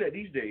teachers couldn't do that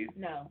these days.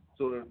 No.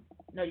 So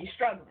no, you're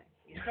struggling.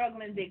 You're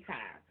struggling big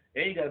time.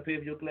 And you got to pay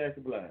for your class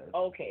supplies.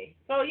 Okay,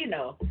 so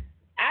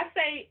I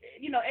say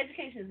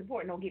education is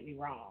important. Don't get me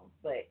wrong,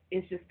 but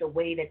it's just the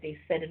way that they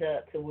set it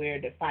up to where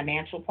the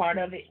financial part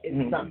of it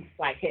is sucks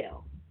like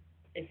hell.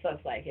 It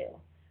sucks like hell.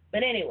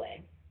 But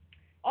anyway,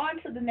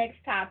 on to the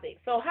next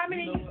topic. So how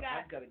many you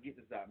got? I've got to get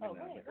this out now.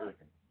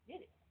 Get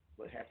it.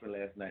 What happened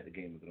last night in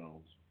Game of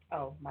Thrones?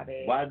 Oh, my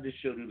bad. Why did this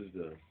show do this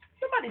to us?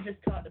 Somebody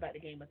just talked about the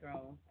Game of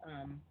Thrones.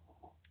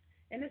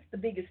 And it's the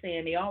biggest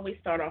fan. They always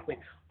start off with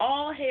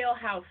all hail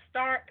House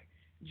Stark,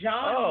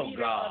 Jon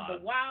leader of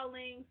the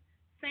Wildlings,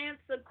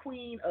 Sansa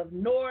Queen of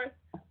North,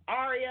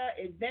 Arya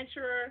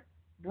adventurer,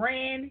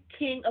 Bran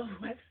King of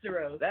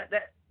Westeros.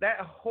 That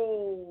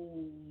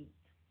whole,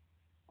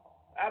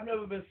 I've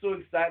never been so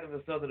excited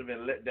for something and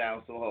been let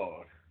down so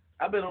hard.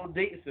 I've been on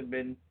dates and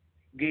been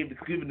given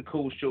the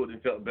cold shoulder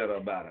and felt better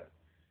about it.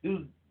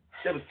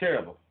 That was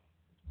terrible.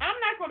 I'm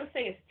not going to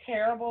say it's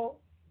terrible.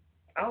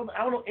 I don't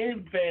know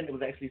any fan that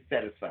was actually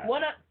satisfied.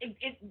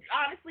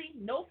 Honestly,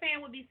 no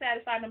fan would be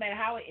satisfied no matter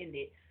how it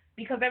ended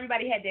because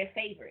everybody had their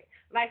favorite.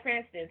 Like, for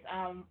instance,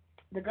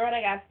 the girl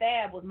that got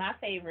stabbed was my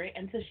favorite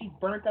until she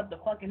burnt up the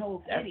fucking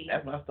whole city.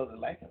 That's when I started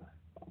liking her.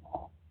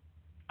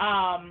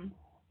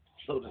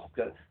 So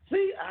disgusting.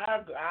 See,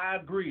 I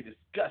agree.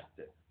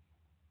 Disgusting.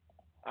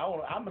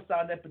 I'm gonna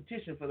sign that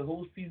petition for the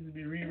whole season to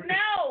be rewritten.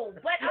 No,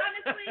 but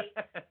honestly,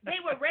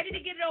 they were ready to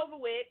get it over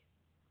with.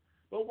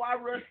 But why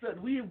rush it?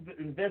 We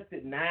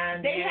invested 9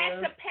 years. They had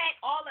to pack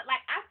all it.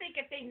 Like, I think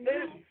if they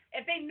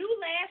knew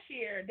last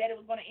year that it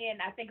was going to end,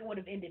 I think it would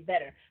have ended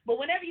better. But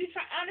whenever you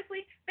try,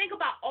 honestly, think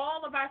about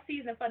all of our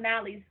season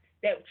finales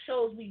that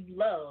shows we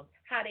love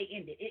how they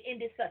ended. It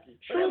ended sucky.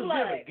 True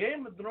Blood.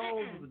 Game of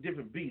Thrones was a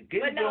different beast.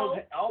 Game of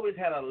Thrones always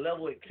had a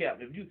level it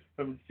kept.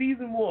 From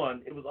season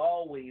 1, it was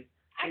always.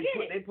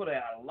 They put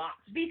out a lot.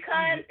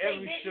 Because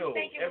they didn't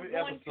think it was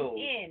going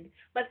to end.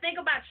 But think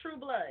about True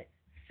Blood.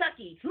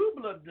 Sucky. True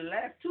Blood, the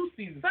last 2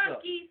 seasons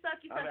sucky.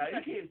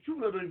 True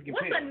Blood doesn't get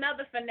What's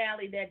another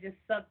finale that just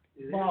sucked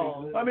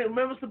balls? I mean,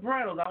 remember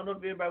Sopranos? I don't know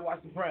if everybody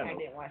watched Sopranos. I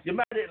didn't watch You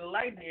might didn't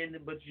like the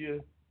ending, but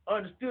you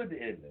understood the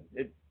ending.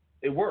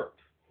 It worked.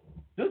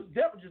 That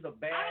was just a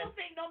bad. I don't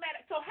think no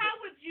matter. So how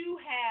would you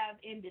have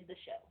ended the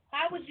show?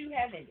 How would you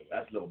have ended it?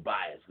 That's a little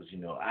biased because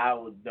I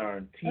was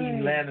darn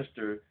Team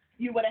Lannister.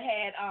 You would have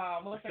had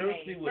what's her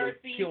name? Cersei would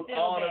have killed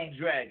all them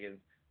dragons,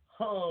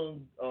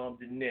 hung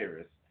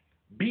Daenerys,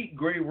 beat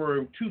Grey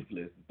Worm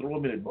toothless, throw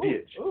him in a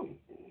ditch.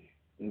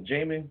 And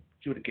Jaime,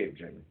 she would have killed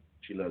Jaime.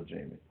 She loved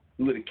Jaime.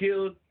 We would have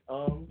killed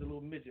the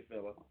little midget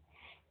fella.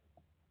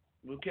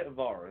 We would have kept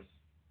Varys.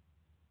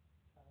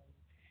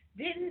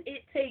 Didn't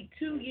it take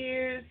 2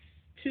 years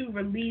to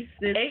release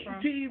this?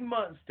 18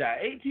 months, Ty.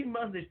 18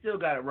 months, they still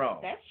got it wrong.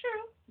 That's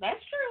true.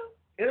 That's true.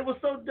 And it was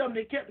so dumb,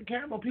 they kept the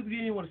camera on people you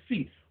didn't even want to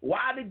see.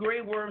 Why did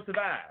Grey Worm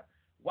survive?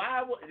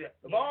 Why would,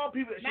 of all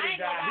people that should have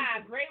died? I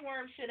ain't gonna lie, Grey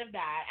Worm should have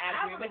died.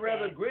 I would have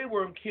rather Grey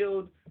Worm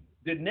killed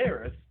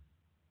Daenerys,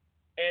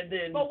 and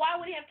then. But why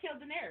would he have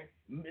killed Daenerys?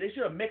 They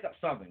should have make up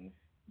something.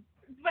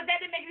 But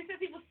that didn't make any sense.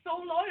 He was so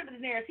loyal to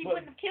Daenerys. He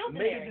wouldn't have killed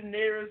Daenerys. Maybe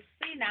Daenerys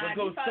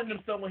would go send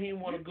him somewhere he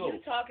didn't want to go. You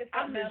talking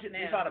something else now.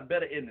 They found a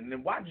better ending.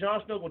 And why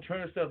Jon Snow gonna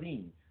turn himself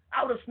in?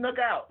 I would have snuck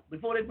out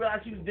before they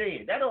realized she was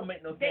dead. That don't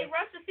make no sense. They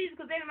rushed the season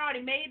because they done already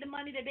made the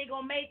money that they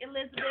gonna make,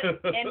 Elizabeth,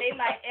 and they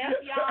like F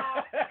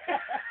y'all.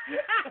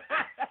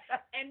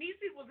 And these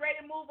people was ready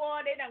to move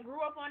on. They done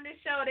grew up on this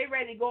show. They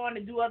ready to go on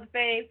to do other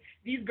things.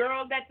 These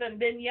girls that done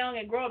been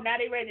young and grow up, now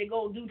they ready to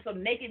go do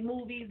some naked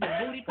movies and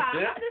booty pop.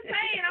 I'm just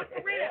saying, I'm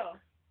for real.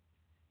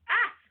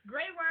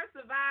 Grey Worm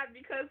survived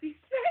because he's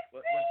sexy.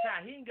 Well,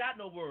 Ty, he ain't got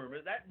no worm.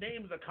 That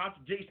name is a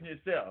contradiction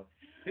itself.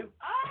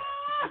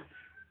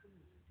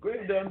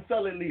 Grey, the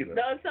Unsullied leader.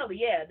 The Unsullied,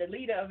 yeah, the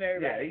leader of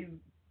everybody.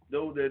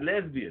 Yeah, the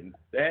lesbian.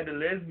 They had the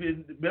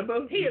lesbian,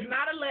 remember? He is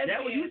not a lesbian.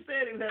 That's what you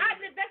said.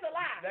 That's a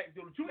lie.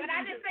 But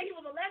I didn't say he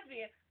was a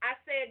lesbian. I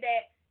said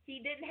that he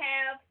didn't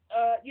have,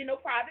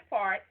 private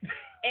parts,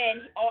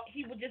 and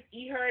he would just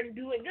eat her and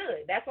do it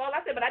good. That's all I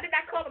said. But I did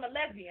not call him a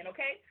lesbian,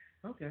 okay?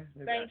 Okay.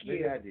 Thank you.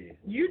 Maybe I did.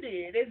 You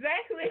did,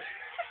 exactly.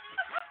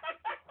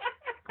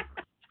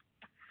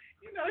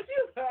 You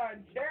are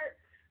a jerk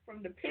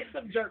from the pits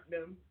of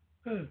jerkdom.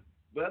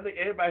 But I think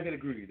everybody can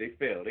agree. They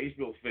failed.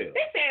 HBO failed.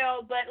 They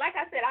failed, but like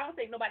I said, I don't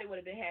think nobody would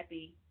have been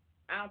happy.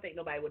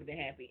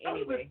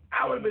 Anyway.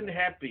 I would have been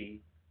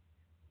happy.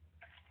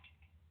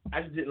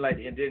 I just didn't like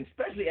it. And then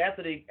especially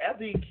after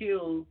he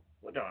killed,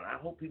 well, darn, I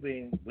hope people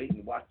ain't waiting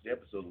to watch the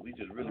episode. We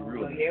just really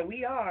ruined it. Yeah,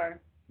 we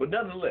are. But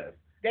nonetheless.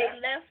 They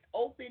left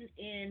open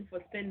end for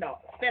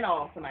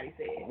spin-off, somebody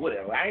said.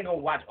 Whatever. I ain't going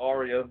to watch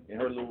Arya and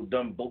her little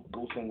dumb boat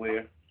go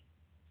somewhere.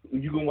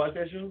 You going to watch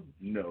that show?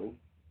 No.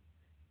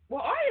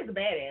 Well, Arya's a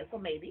badass, so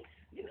maybe.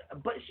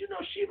 But,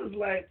 she was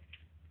like,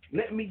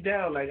 letting me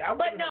down. Like, I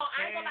But no,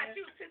 I ain't going to lie,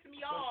 she was pissing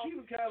me off. She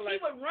was kind of like.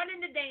 She would run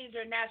into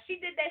danger. Now, she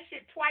did that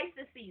shit twice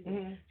this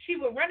season. Mm-hmm. She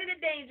would run into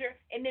danger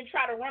and then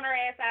try to run her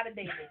ass out of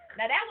danger.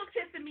 Now, that was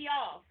pissing me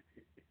off.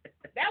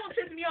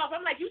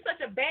 I'm like, you such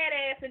a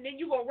badass, and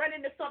then you gonna run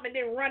into something and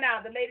then run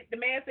out. The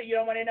man said you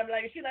don't want to end up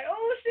like. She's like,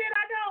 oh shit,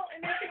 I don't, and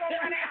then she gonna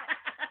run out.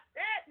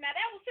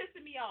 That was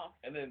pissing me off.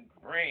 And then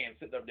Bran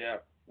sitting up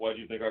there. Why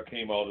do you think I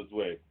came all this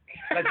way?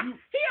 Like you.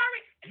 He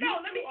already. No,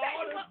 let me say.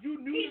 You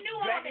knew the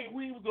Dragon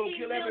Queen was gonna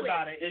kill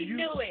everybody. He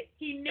knew it.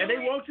 And they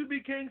want you to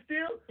be king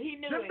still. He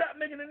knew Just it. stop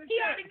making any sense.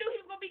 He already knew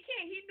he was gonna be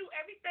king. He knew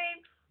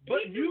everything.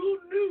 But you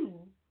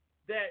knew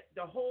that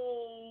the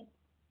whole.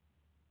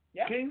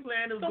 Yep. King's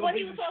Land was going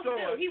to be destroyed. So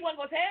what he was supposed to do? He wasn't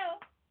going to tell.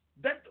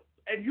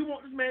 And you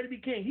want this man to be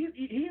king.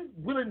 He's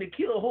willing to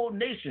kill a whole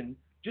nation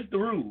just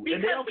to rule. Because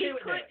and they okay he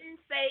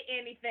couldn't say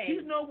anything.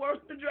 He's no worse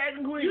than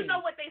Dragon Queen. You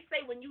know what they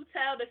say when you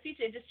tell the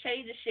future, it just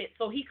changes shit.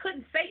 So he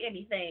couldn't say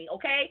anything,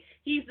 okay?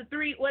 He's the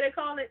what they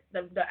call it?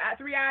 The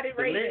three-eyed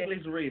raven. The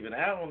legless raven.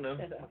 I don't know.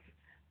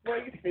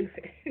 Boy, you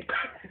stupid.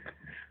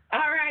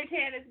 All right,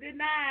 Tannis. Good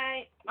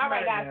night. All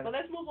right, guys. So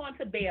let's move on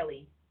to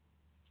Bayley.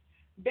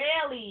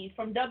 Bayley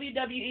from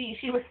WWE,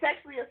 she was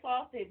sexually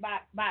assaulted by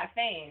a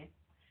fan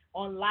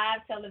on live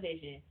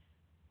television.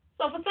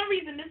 So for some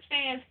reason, this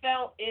fan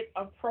felt it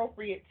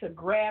appropriate to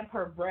grab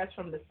her breast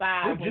from the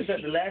side. Just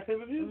at the last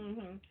interview?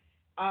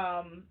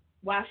 Mm-hmm.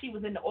 While she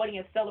was in the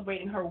audience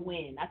celebrating her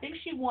win. I think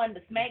she won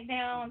the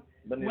SmackDown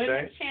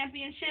Women's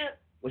Championship.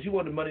 Well, she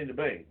won the Money in the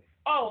Bank.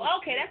 Oh,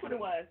 okay, that's what it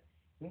was.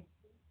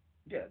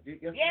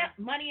 Yeah,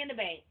 Money in the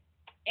Bank.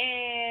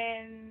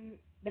 And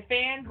the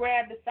fan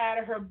grabbed the side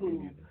of her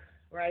boob.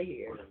 Right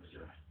here.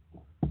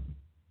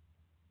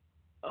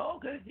 Oh,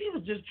 okay. He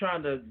was just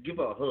trying to give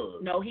her a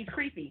hug. No, he's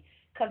creepy.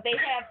 Because they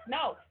have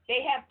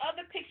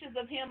other pictures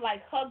of him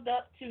like hugged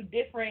up to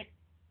different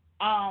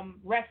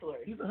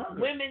wrestlers. He's a hugger.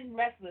 Women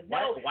wrestlers.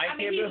 Why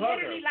he's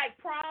literally like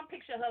prom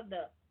picture hugged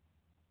up.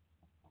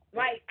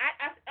 Like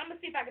I'm gonna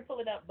see if I can pull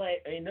it up,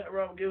 but ain't nothing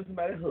wrong with giving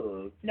somebody a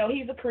hug. No,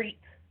 he's a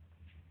creep.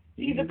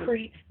 He's a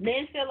creep.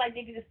 Men feel like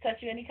they can just touch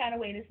you any kind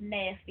of way, and it's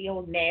nasty,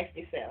 old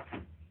nasty self.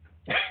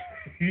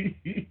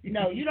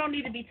 No, you don't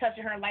need to be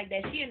touching her like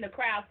that. She in the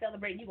crowd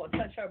celebrating. You gonna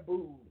touch her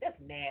boob? That's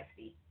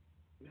nasty.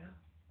 Yeah.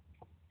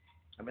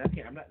 I mean,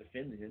 I'm not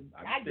defending him.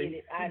 I get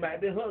it. He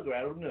might be a hugger.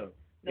 I don't know.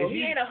 No,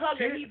 he ain't a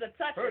hugger. He's a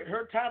toucher.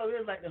 Her title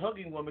is like the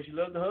hugging woman. She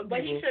loves to hug people.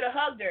 But he should have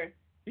hugged her,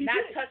 not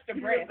touched her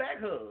breast. He did a back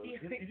hug.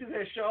 He just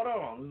had short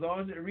arms. As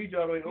long as it reached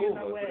all the way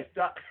over. But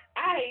stop.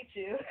 I hate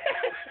you.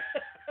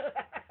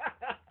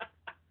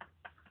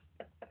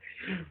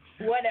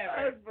 Whatever.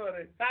 That's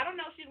funny. So I don't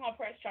know if she's gonna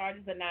press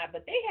charges or not,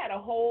 but they had a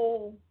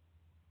whole,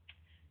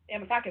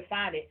 and if I can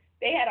find it,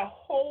 they had a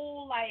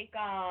whole like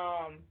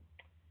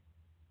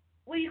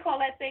what do you call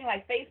that thing,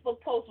 like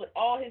Facebook post with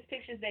all his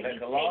pictures that he's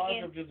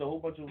taken. Of just a whole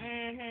bunch of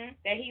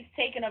that he's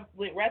taken up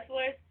with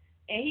wrestlers,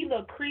 and he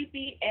looked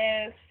creepy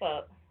as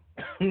fuck.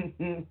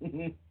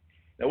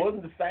 That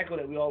wasn't the cycle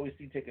that we always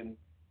see taking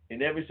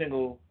in every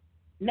single.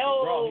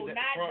 No, not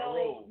not front no.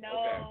 row. No,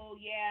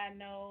 Okay. yeah,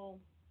 no.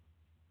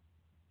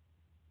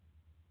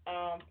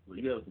 Well,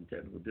 you have some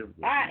technical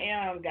difficulties. I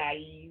am, guys.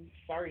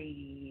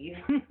 Sorry.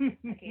 I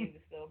can't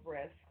even still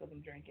breath because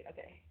I'm drinking.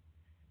 Okay.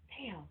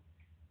 Damn.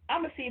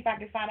 I'm going to see if I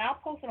can find it.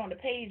 I'll post it on the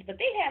page. But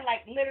they had,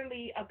 like,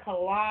 literally a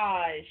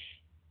collage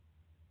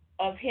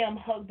of him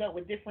hugged up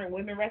with different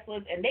women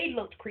wrestlers, and they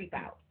looked creep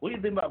out. What do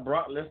you think about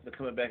Brock Lesnar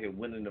coming back and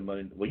winning the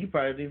money? Well, you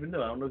probably didn't even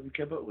know. I don't know if you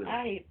kept up with it.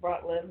 I hate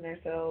Brock Lesnar,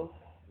 so,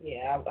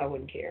 yeah, I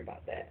wouldn't care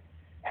about that.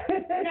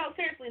 No,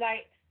 seriously,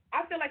 like,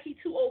 I feel like he's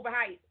too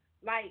overhyped.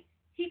 Like,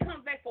 he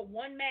comes back for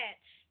one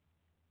match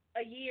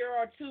a year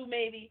or two,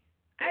 maybe.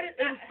 It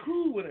was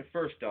cool when it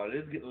first started.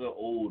 It's getting a little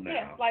old now.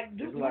 Yeah, like,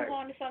 move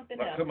on to something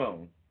else. Come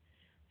on.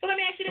 So let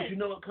me ask you this. But you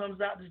know what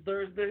comes out this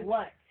Thursday?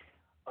 What?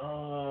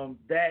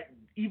 That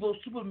evil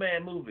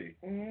Superman movie.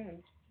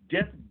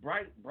 Death,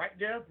 Bright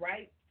Death?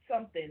 Bright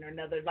something or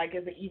another, like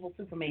as an evil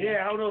Superman.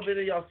 Yeah, I don't know if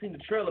any of y'all seen the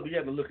trailer, but you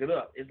have to look it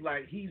up. It's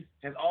like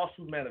has all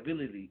Superman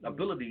abilities,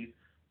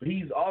 but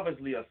he's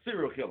obviously a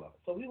serial killer.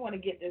 So we want to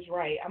get this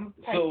right. I'm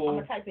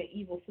gonna type in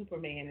evil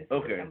Superman and see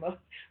what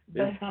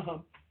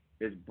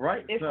it's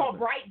Bright. It's called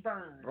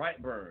Brightburn.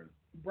 Brightburn.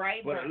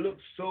 But it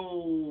looks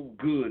so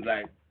good,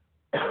 like.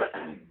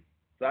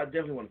 So I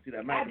definitely want to see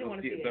that. I do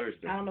want to see it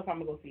Thursday. I don't know if I'm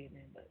gonna go see it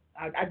then, but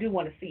I do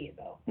want to see it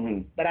though.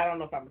 Mm-hmm. But I don't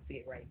know if I'm gonna see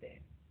it right then.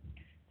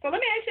 So let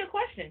me ask you a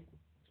question.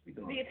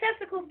 Do your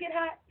testicles get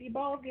hot? Do your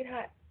balls get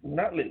hot?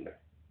 Not lately.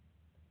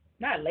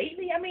 Not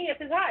lately? I mean, if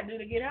it's hot, do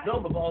they get hot? No,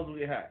 my balls will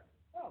get hot.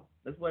 Oh.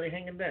 That's why they're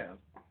hanging down.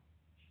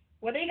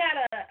 Well, they got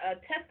a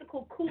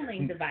testicle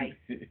cooling device.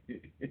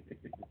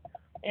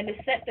 And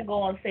it's set to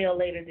go on sale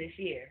later this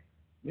year.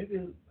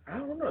 Maybe, I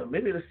don't know.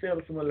 Maybe it'll sell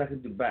to somewhere like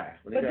in Dubai.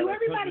 But do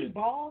everybody's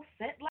balls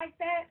set like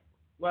that?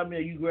 Well, I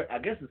mean, I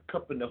guess it's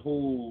cupping the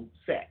whole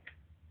sack.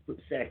 Put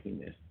the sack in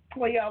this.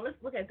 Well, y'all, let's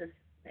look at this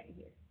thing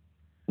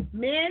here.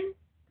 Men,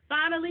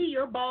 finally,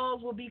 your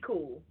balls will be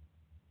cool.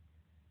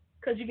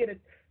 Because you get a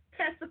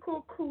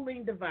testicle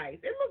cooling device.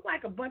 It looks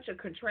like a bunch of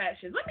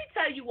contraptions. Let me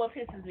tell you what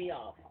pisses me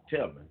off.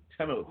 Tell me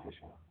what pisses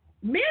you off.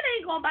 Men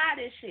ain't going to buy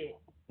this shit.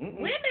 Mm-mm.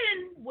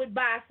 Women would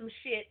buy some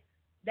shit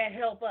that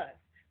help us.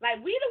 Like,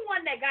 we the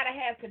one that got to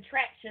have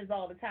contractions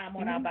all the time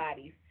on our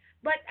bodies.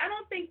 But I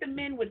don't think the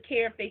men would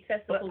care if they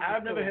testicles. But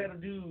I've never had a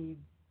dude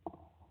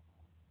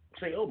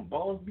say, "Oh,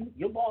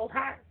 your balls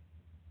hot."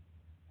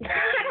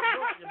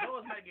 Your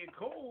balls might get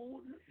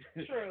cold.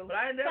 True. But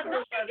I ain't never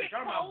heard somebody say,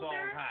 "My balls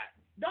hot."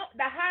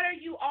 The hotter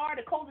you are,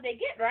 the colder they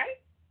get,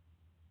 right?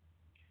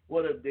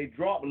 Well, they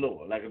drop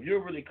lower. Like if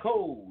you're really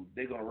cold,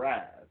 they're gonna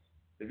rise.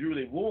 If you're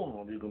really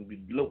warm, they're gonna be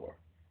lower.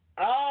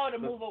 Oh, to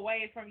move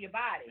away from your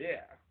body.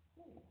 Yeah.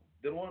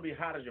 They don't want to be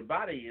hot as your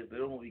body is. They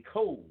don't want to be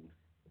cold.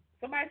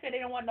 Somebody said they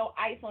don't want no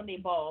ice on their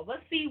balls.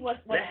 Let's see what's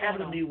that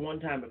happened to me one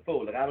time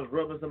before. Like I was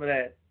rubbing some of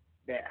that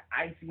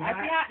icy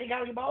hot. They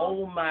got on your balls?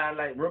 Oh my,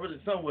 like rubbing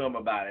it somewhere on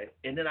my body.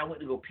 And then I went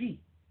to go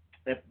pee.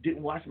 And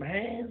didn't wash my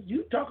hands.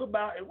 You talk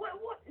about it. What?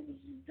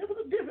 It was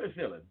a different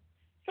feeling.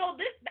 So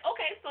they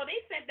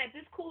said that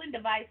this cooling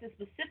device is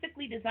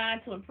specifically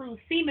designed to improve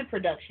semen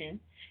production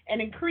and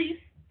increase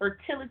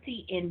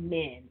fertility in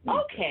men.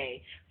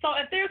 Okay. So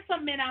if there's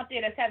some men out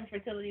there that's having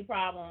fertility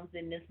problems,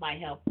 then this might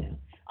help them.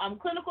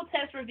 Clinical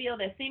tests reveal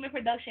that semen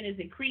production is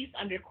increased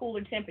under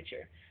cooler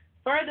temperature.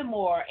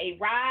 Furthermore, a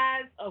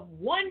rise of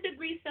 1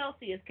 degree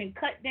Celsius can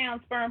cut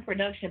down sperm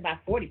production by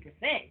 40%.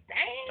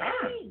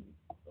 Dang.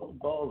 Those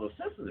balls are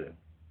sensitive.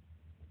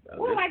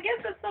 Well, I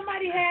guess if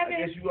somebody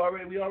having... I guess we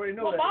already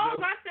know that. Well,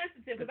 balls are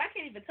sensitive because I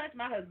can't even touch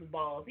my husband's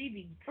balls. He'd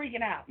be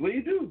freaking out. What do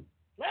you do?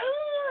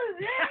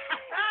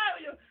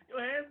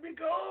 Your hands be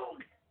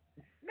cold.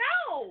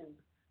 No.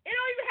 It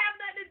don't even have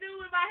nothing to do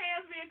with my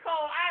hands being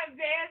cold. I am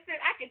dancing.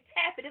 I can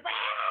tap it. It's like,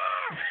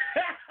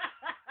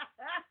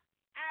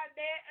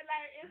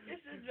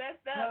 it's just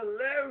messed up.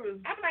 Hilarious.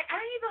 I'm like, I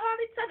ain't even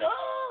hardly touch.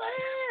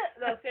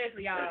 No,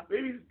 seriously, y'all.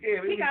 Maybe he's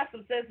scared. He got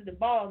some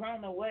sensitive balls. I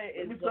don't know what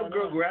is going on. Some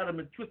girl grabbed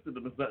him and twisted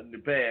him or something in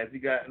the past.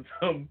 He got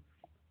some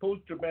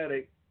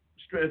post-traumatic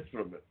stress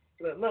from it.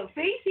 Look,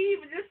 see, she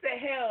even just said,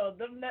 hell,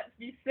 them nuts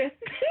be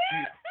sensitive.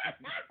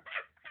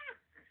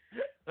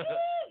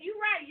 You're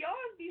right.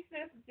 Yours be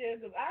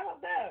sensitive. I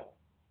don't know.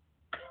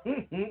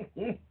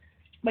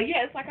 But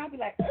yeah, it's like I'll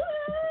be like,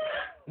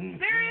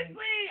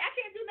 seriously, I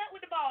can't do nothing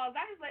with the balls.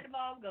 I just let the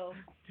balls go.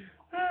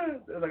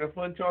 That's like a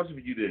fun charge for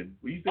you then.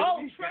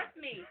 Trust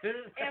me.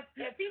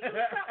 If he do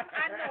something,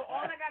 I know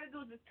all I gotta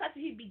do is just touch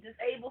it. He'd be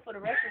disabled for the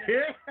rest of the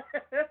day.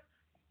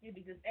 He'd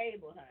be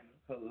disabled, honey.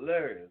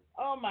 Hilarious.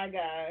 Oh my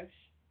gosh.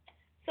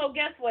 So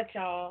guess what,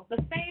 y'all?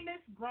 The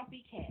famous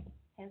grumpy cat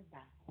has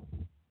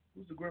died.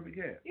 Who's the grumpy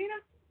cat?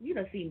 You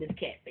done seen this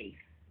cat face.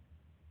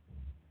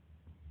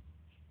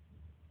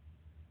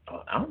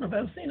 I don't know if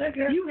I've seen that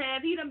cat. You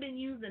have. He done been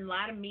using a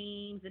lot of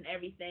memes and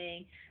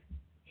everything.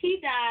 He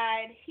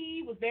died.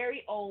 He was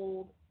very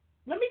old.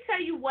 Let me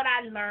tell you what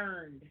I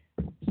learned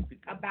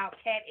about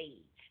cat age.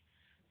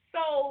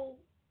 So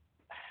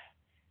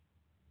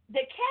the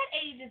cat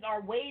ages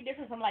are way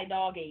different from like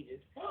dog ages.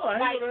 Oh, I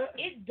like know that.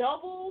 it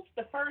doubles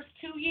the first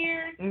 2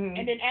 years, Mhm.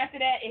 and then after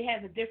that it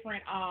has a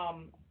different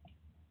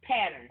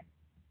pattern.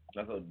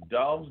 Like a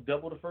dogs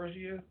double the first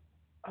year?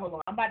 Hold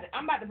on, I'm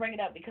about to bring it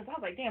up because I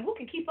was like, damn, who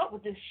can keep up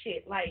with this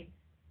shit? Like,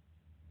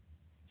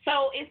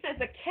 so it says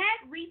a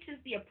cat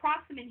reaches the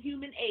approximate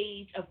human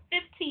age of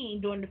 15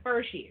 during the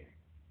first year,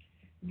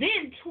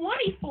 then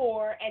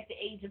 24 at the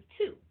age of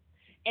 2,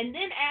 and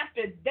then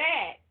after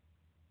that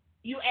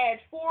you add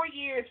 4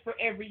 years for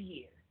every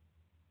year.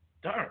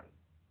 Darn.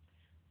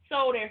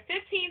 So they're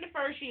 15 the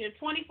first year,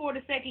 24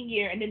 the second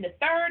year, and then the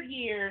third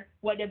year,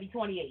 they'll be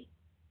 28.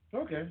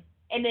 Okay.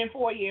 And then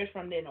 4 years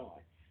from then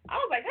on. I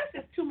was like, that's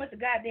just too much to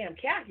goddamn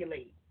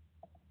calculate.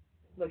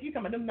 Look, you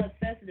coming them nuts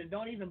sensitive,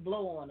 don't even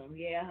blow on them.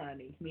 Yeah,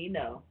 honey, me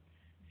know.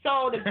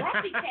 So the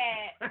grumpy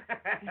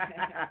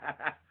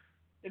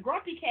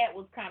cat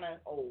was kind of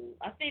old.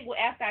 I think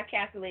after I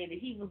calculated,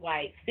 he was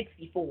like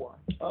 64.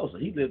 Oh, so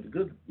he lived a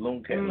good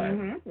long cat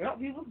life. Yep,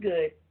 he was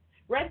good.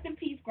 Rest in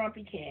peace,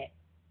 grumpy cat.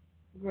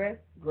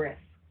 Rest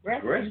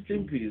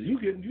in peace.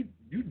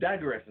 You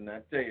digressing,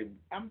 I tell you.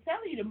 I'm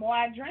telling you, the more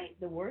I drink,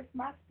 the worse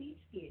my speech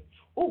gets.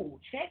 Ooh,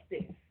 check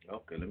this.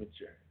 Okay, let me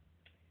check.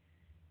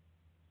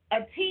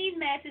 A teen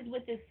matches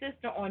with his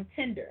sister on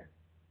Tinder.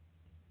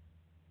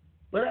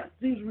 Well, that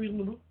seems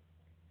reasonable.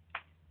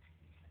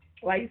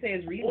 Why you say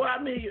it's reasonable? Well,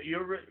 I mean,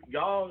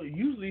 y'all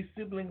usually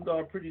siblings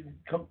are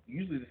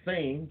usually the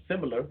same,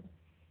 similar.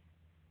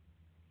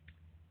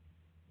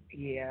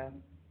 Yeah.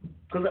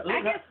 Because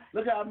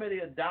look how many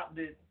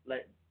adopted,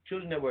 like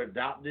children that were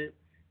adopted,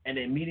 and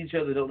they meet each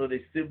other, don't know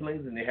they're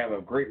siblings, and they have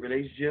a great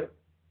relationship,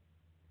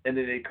 and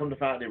then they come to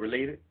find out they're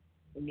related.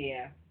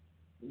 Yeah.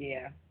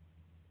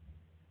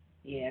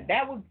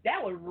 That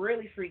would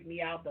really freak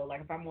me out though.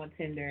 Like if I'm on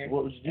Tinder. So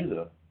what would you do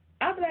though?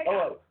 I'd be like,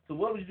 so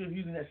what would you do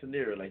using that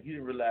scenario? Like you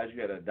didn't realize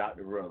you had an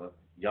adopted brother,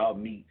 y'all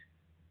meet,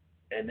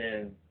 and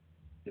then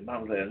your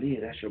mom was like,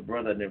 Aaliyah, that's your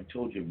brother I never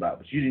told you about,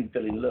 but you didn't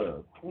feel in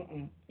love.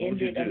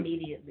 End it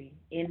immediately.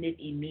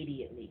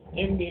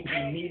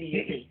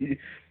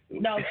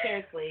 No,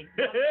 seriously.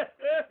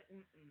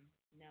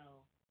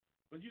 No.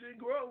 But you didn't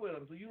grow up with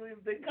them, so you don't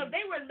even think. Because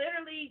they were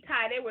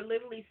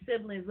literally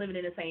siblings living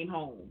in the same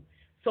home.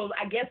 So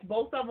I guess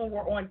both of them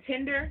were on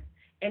Tinder,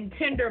 and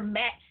Tinder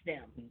matched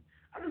them.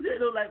 I just said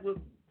though,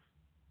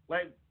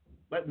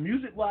 like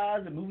music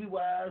wise and movie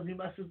wise, me and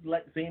my sister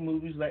like the same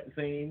movies, like the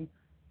same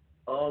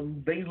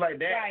things like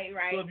that.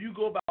 Right. So if you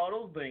go by all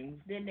those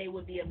things, then they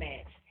would be a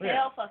match. Yeah.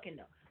 Hell fucking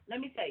no. Let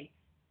me tell you.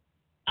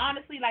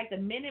 Honestly, like the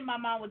minute my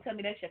mom would tell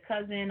me that's your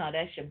cousin or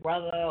that's your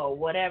brother or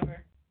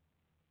whatever.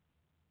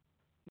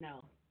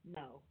 No.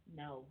 No.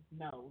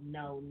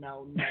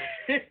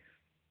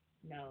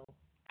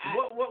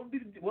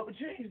 What would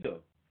change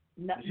though?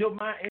 No. Does your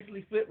mind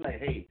instantly flip like,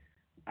 hey,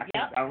 I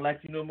don't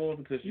like you no more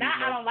because you.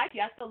 I don't like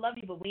you. I still love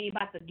you, but we ain't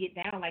about to get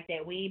down like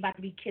that. We ain't about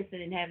to be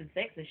kissing and having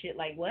sex and shit.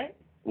 Like what?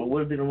 Well,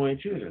 what if they don't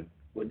want your children?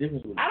 What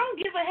difference would it make? I don't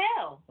give a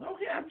hell.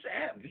 Okay, I'm just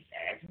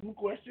asking some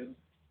questions.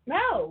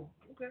 No.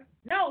 Okay.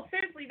 No,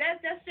 seriously,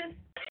 that's just.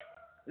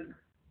 Look,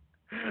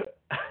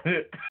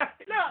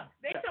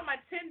 they tell my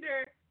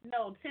Tinder.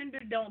 No,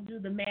 Tinder don't do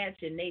the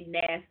matching. They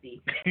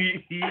nasty.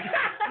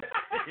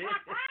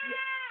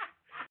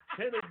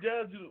 Tinder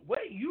does do.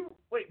 Wait.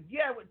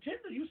 Yeah, with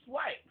Tinder you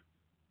swipe.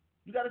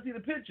 You got to see the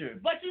picture.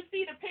 But you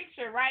see the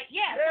picture, right?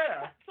 Yeah.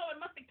 So it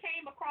must have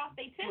came across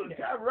their Tinder.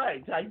 Well,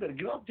 right. You better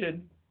get off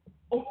Tinder.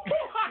 So which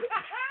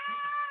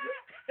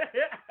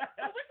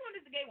one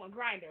is the gay one?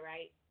 Grindr,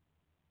 right?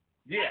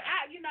 Yeah.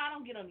 I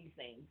don't get on these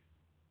things.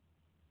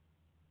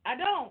 I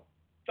don't.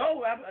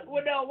 Oh,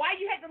 well, no. Why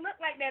you had to look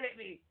like that at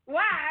me?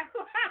 Why?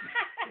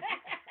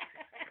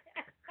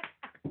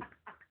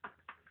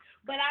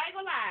 But I ain't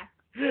gonna lie.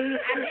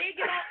 I did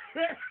get on.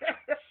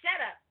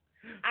 Shut up.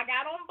 I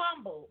got on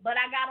Bumble, but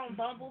I got on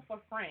Bumble for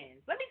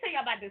friends. Let me tell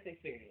you about this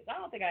experience. I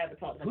don't think I ever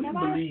talked about it. Who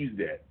believes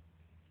that?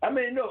 I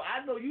mean, no,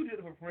 I know you did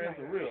it for friends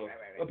for real.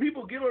 Right. But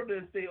people get on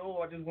there and say, oh,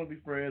 I just want to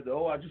be friends, or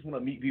oh, I just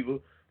want to meet people.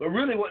 But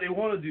really what they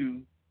want to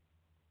do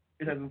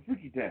is have a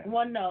freaky time.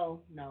 Well, no.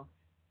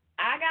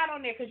 I got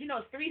on there because,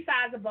 it's 3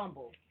 sides of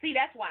Bumble. See,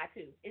 that's why,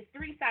 too. It's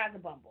 3 sides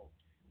of Bumble.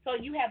 So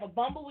you have a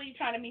Bumble where you're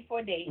trying to meet for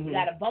a date. You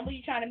got a Bumble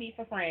you're trying to meet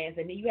for friends.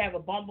 And then you have a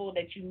Bumble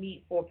that you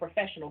meet for a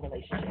professional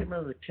relationship. I can't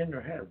remember if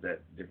Tinder has that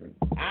different.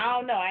 I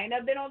don't know. I ain't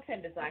never been on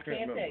Tinder, so I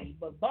can't tell you.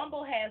 But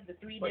Bumble has the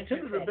 3 different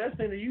Tinder's the best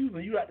thing to use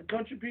when you out the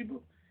country,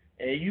 people,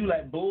 and you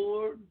like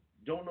bored,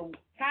 don't know.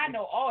 I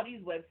know all these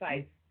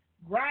websites.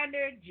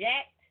 Grindr,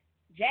 Jack.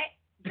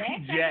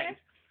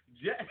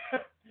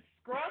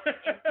 Scrub.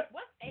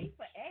 What's A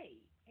for A?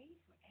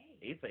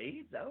 A for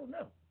AIDS? I don't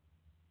know.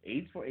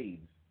 AIDS for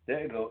AIDS.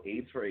 There you go.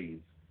 AIDS for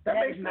AIDS. That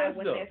is makes not sense,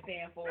 what though. that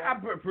stands for.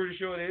 I'm pretty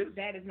sure it is.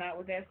 That is not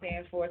what that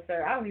stands for,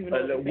 sir. I don't even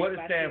know what it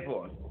stands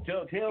for.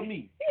 Tell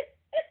me.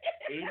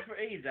 AIDS for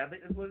AIDS. I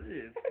think that's what it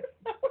is.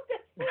 That's what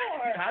that's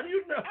for. How do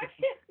you know?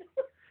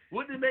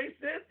 Wouldn't it make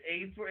sense?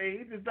 AIDS for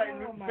AIDS. It's like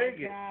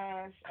figure.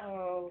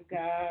 Oh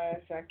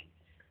gosh.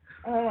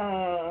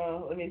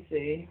 Let me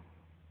see.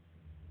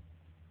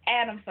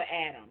 Adam for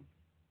Adam.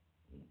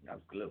 I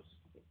was close.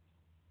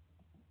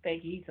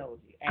 Thank you. He told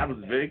you. I was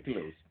very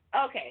close.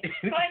 Okay.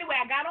 So anyway,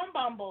 I got on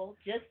Bumble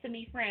just to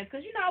meet friends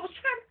because I was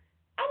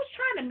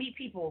trying to meet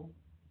people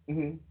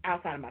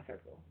outside of my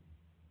circle.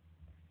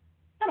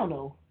 I don't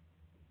know.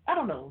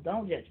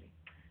 Don't judge me.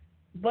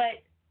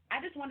 But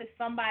I just wanted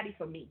somebody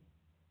for me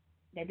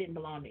that didn't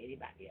belong to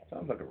anybody else.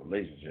 Sounds like a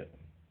relationship.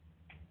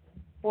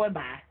 Boy,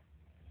 bye.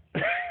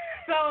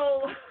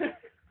 So.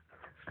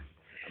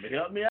 I mean,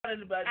 help me out,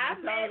 anybody. Does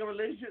it sound like a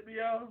relationship to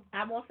y'all?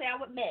 I won't say I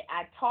would met.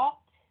 I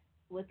talked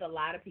with a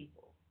lot of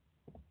people.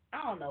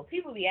 I don't know.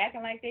 People be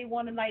acting like they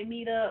want to like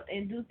meet up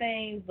and do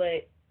things,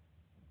 but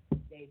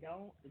they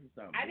don't.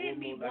 I didn't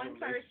meet one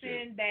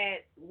person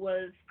that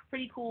was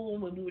pretty cool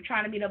when we were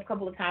trying to meet up a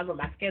couple of times, but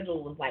my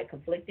schedule was like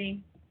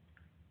conflicting.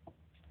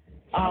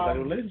 Sounds like a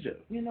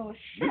relationship. You know,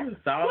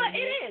 well,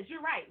 it is.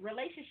 You're right.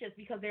 Relationships,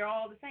 because they're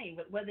all the same.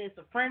 Whether it's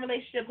a friend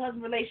relationship,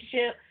 husband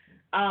relationship,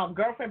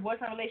 girlfriend,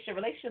 boyfriend relationship,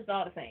 relationships are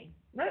all the same.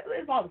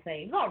 It's all the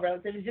same. It's all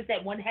relative. It's just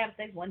that one have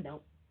sex, one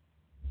don't.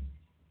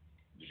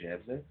 Did you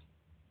have sex?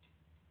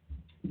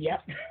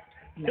 Yep.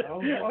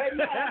 No. You are a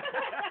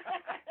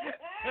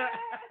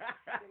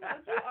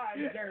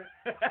jerk.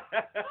 I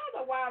don't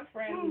know why I'm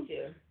friends with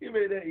you. You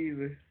made that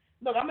easy.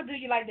 Look, I'm going to do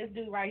you like this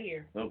dude right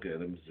here. Okay,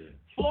 let me see.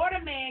 Florida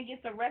man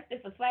gets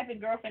arrested for slapping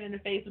girlfriend in the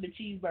face with a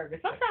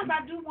cheeseburger. Sometimes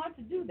I do want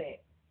to do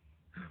that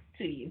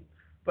to you.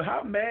 But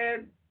how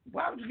mad?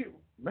 Why would you get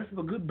messing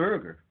with a good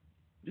burger?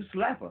 Just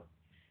slap her.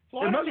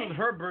 Florida it was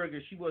her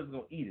burger. She wasn't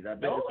going to eat it. I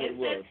bet that's what it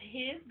was. Says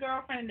his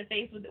girlfriend in the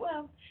face with,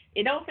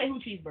 it don't say who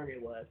cheeseburger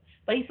it was.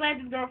 But he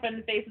slapped his girlfriend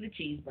in the face with a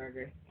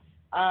cheeseburger.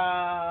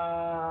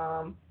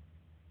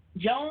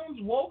 Jones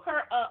woke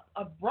her up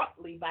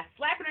abruptly by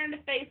slapping her in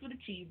the face with a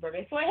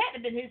cheeseburger. So it had to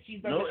have been his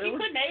cheeseburger. She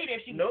couldn't have ate it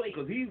if she was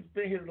because he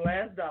spent his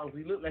last dollars.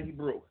 He looked like he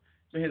broke.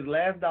 Spent his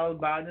last dollars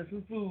buying her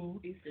some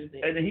food. You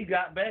stupid. And then he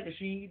got back and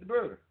she didn't eat the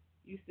burger.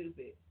 You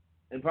stupid.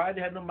 And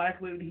probably had no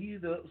microwave to heat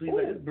it up, so he's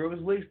like, this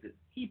burger's wasted.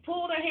 He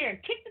pulled her hair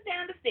and kicked it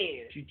down the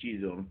stairs. She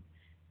cheated on him.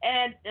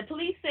 And the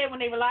police said when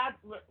they arrived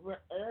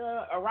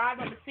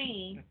on the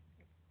scene,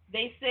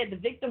 they said the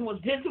victim was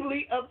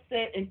visibly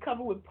upset and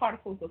covered with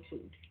particles of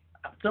food.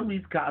 Some of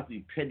these cops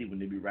be petty when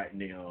they be writing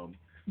their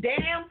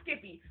Damn,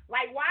 Skippy.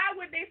 Like, why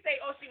would they say,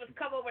 she was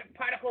covered with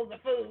particles of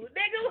food?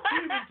 Nigga, who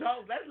even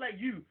talks? That's like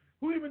you.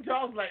 Who even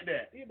talks like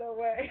that? You know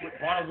what? With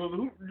particles of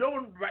food? No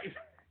one writes.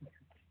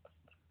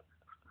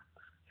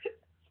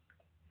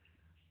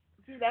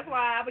 See, that's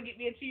why I'm going to get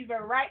me a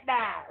cheeseburger right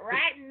now.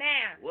 Right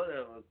now.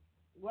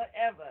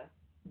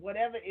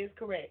 Whatever is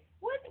correct.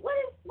 What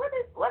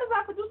is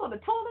our producer on the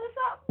toilet or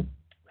something?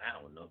 I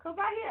don't know. Because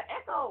I hear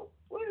echo.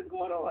 What is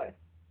going on?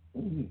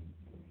 Mm-hmm.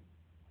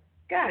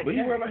 God, but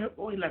you wear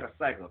like a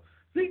psycho.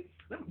 See,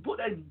 put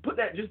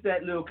that just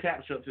that little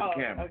capture up to the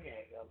camera.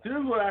 Okay. See, this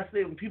is what I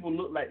say when people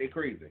look like they're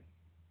crazy.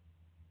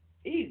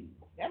 Ew,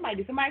 that might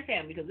be somebody's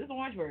family because it's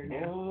Orangeburg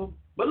now.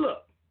 But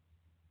look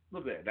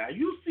at that. Now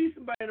you see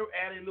somebody in the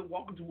alley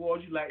walking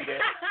towards you like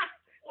that.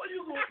 What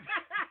you going?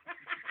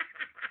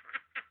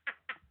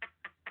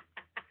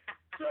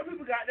 Some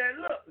people got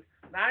that look.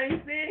 Now I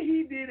ain't saying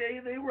he did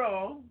anything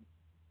wrong.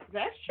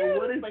 That's true,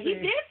 but he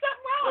did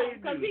something wrong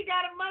because he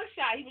got a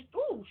mugshot. He was,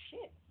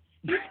 shit.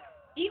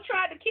 He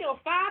tried to kill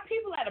 5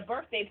 people at a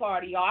birthday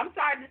party, y'all. I'm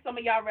sorry to some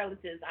of y'all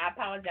relatives. I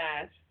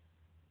apologize.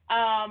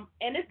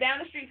 And it's down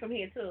the street from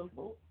here, too.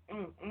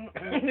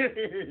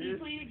 He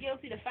pleaded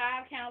guilty to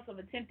 5 counts of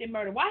attempted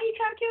murder. Why he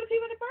trying to kill the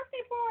people at the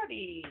birthday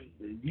party?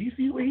 Do you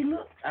see where he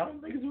looked? I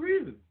don't think it's a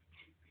reason.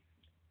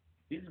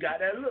 He's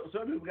got that look.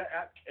 Some people got,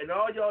 and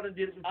all y'all done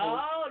did it before.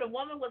 Oh, the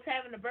woman was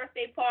having a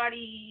birthday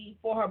party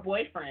for her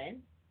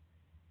boyfriend.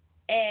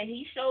 And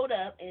he showed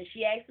up, and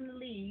she asked him to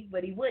leave,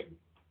 but he wouldn't.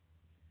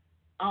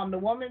 The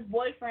woman's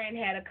boyfriend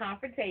had a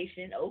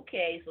confrontation.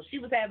 Okay, so she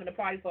was having a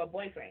party for her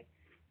boyfriend.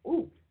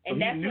 Ooh,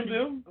 and that's knew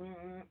them?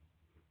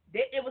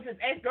 It was his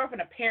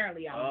ex-girlfriend,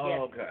 apparently.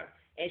 Okay.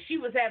 And she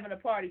was having a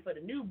party for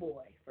the new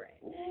boyfriend.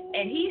 Ooh.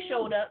 And he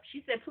showed up.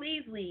 She said,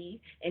 "Please leave,"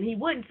 and he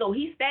wouldn't. So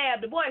he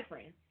stabbed the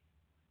boyfriend.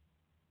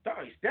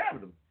 Oh, he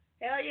stabbed him.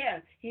 Hell yeah!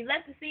 He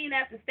left the scene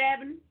after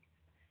stabbing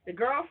the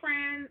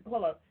girlfriend.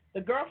 The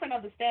girlfriend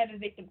of the stabbing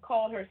victim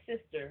called her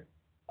sister.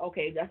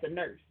 Okay, that's a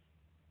nurse.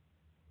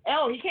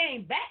 Oh, he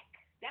came back.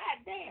 God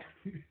damn.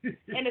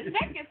 In the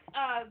second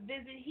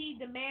visit, he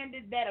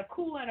demanded that a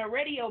cooler and a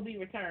radio be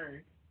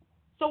returned.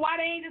 So why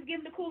they ain't just give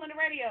him the cooler and the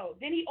radio?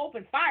 Then he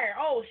opened fire.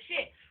 Oh,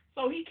 shit.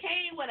 So he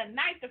came with a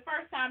knife the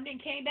first time, then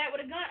came back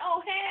with a gun?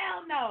 Oh,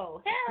 hell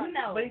no. Hell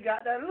no. But he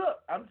got that look.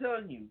 I'm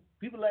telling you.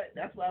 People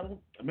that's why I don't.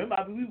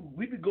 Remember,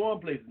 we be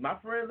going places. My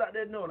friends out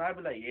there know, and I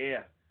be like,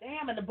 yeah.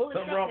 Damn, and the bullet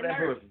something wrong with that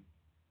nurse. person.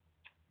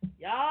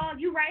 Y'all,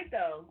 you right,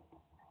 though.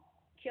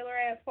 Killer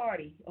ass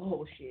party.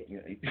 Oh, shit.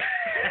 Yeah.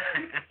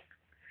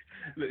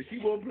 Look, she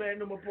won't plan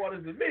no more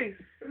parties with me.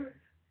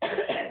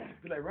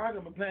 Be like, Roger,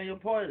 I'm planning your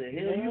party. The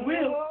hell you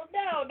will.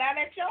 No, not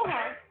at your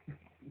house.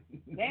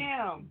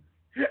 Damn.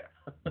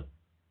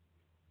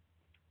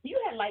 You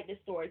had liked this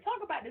story.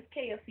 Talk about this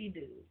KFC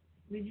dude.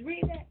 Did you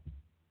read that?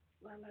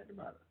 What I liked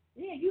about it.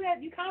 Yeah,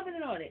 you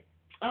commented on it.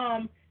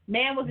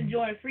 Man was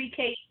enjoying free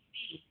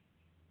KFC.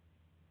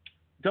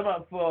 Talking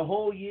about for a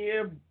whole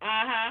year.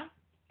 Uh-huh.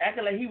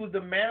 Acting like he was the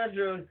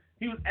manager.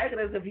 He was acting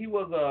as if he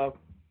was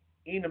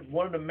in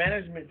one of the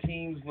management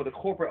teams for the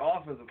corporate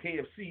office of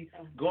KFC,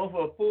 going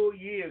for a full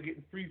year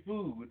getting free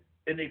food,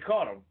 and they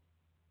caught him.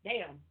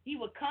 Damn. He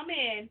would come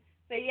in,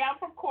 say, yeah, I'm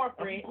from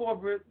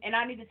corporate, and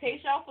I need to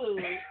taste y'all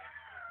food.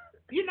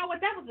 You know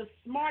what? That was the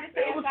smartest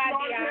ass idea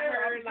I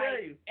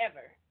heard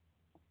ever.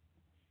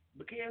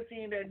 But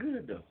KFC ain't that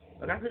good though.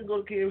 Like I couldn't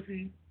go to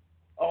KFC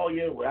all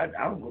year. Well, I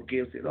don't go to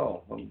KFC at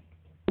all.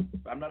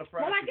 I'm not a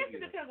fried. Well, I guess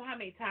it depends on how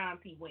many times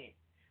he went.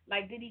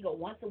 Like, did he go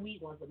once a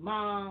week, once a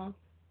month?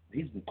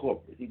 He's in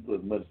corporate. He goes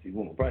as much as he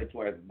wants, probably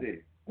twice a day.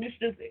 You're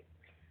stupid.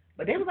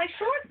 But they was like,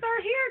 sure, sir,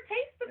 here,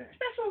 taste the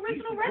special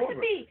original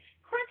recipe.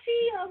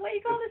 Crunchy, what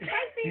you call it,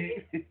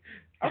 spicy,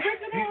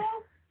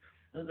 original.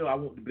 No, I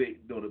want the bake.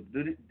 No,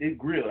 they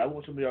grilled. I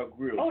want some of y'all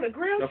grilled. Oh, the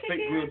grilled chicken?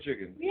 Fake grilled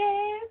chicken.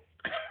 Yes.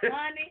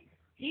 Honey,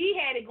 he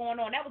had it going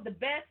on. That was the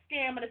best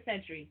scam of the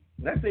century.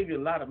 That saved you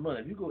a lot of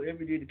money. If you go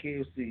every day to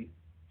KFC,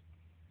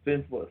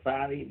 spend what,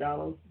 $5,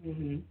 $8?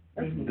 Mm-hmm.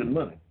 That's some good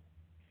money.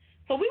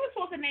 So we were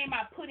supposed to name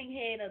our pudding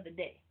head of the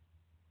day.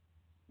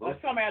 Or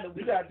somewhere of the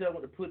week. You gotta tell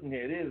what the pudding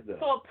head is, though.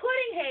 So a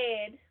pudding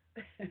head.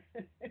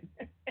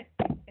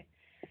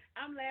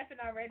 I'm laughing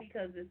already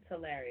because it's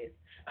hilarious.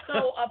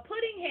 So a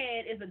pudding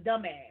head is a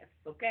dumbass.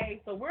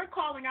 Okay, so we're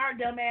calling our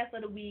dumbass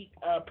of the week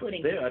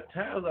pudding head. There are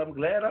times I'm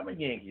glad I'm a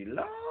Yankee.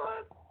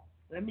 Lord.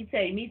 Let me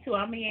tell you, me too.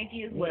 I'm a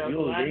Yankee as well.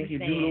 You're so I Yankee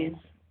understand.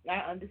 Doodles.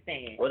 I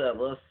understand.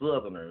 Whatever, us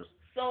Southerners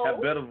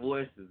have better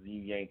voices than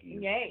you Yankees.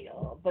 Yeah,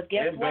 but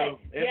guess what?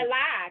 You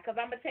lie, because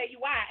I'm going to tell you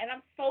why. And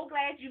I'm so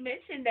glad you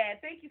mentioned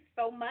that. Thank you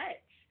so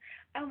much.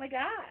 Oh, my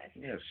gosh.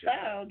 Yeah, sure.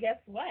 So, guess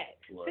what?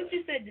 Since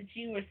you said that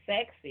you were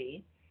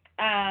sexy,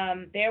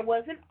 there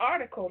was an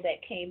article that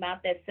came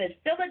out that said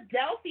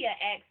Philadelphia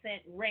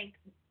accent ranked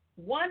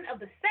one of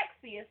the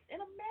sexiest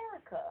in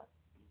America.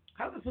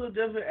 How does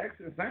Philadelphia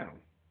accent sound?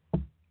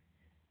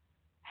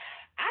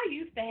 I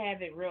used to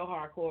have it real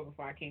hardcore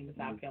before I came to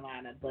South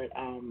Carolina, but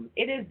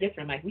it is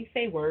different. Like, we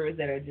say words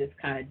that are just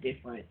kind of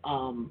different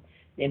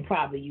than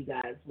probably you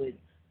guys would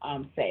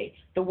say.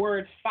 The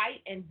words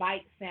fight and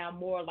bite sound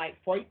more like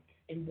fight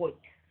and boit.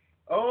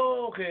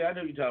 Oh, okay. I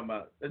know what you're talking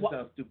about. That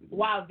sounds stupid.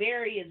 While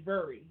very is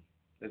very.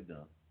 That's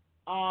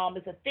dumb.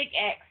 It's a thick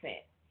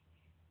accent.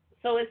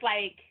 So it's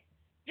like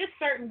just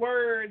certain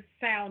words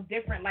sound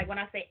different. Like when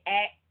I say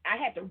act, I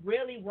had to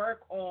really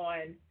work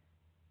on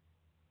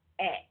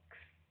X.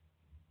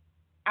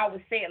 I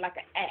would say it like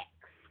an X.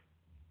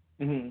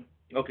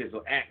 Mm-hmm. Okay, so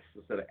X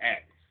instead of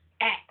X.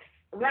 X.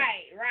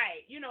 Right.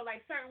 You know,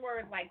 like certain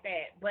words like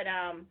that. But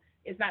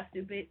it's not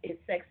stupid. It's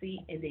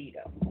sexy, and there you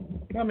go.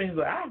 I mean,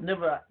 but I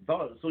never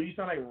thought. So you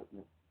sound like.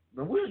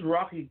 Where's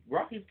Rocky?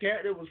 Rocky's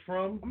character was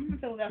from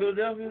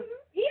Philadelphia.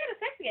 He had a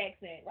sexy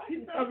accent.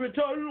 He sounds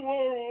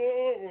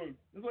retarded.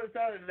 That's what it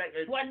sounded like.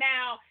 Well,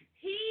 now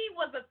he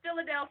was a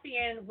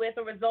Philadelphian with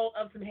a result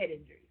of some head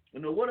injuries.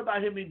 You know, what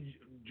about him and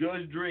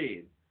Judge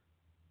Dredd?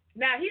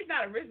 Now, he's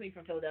not originally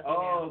from Philadelphia.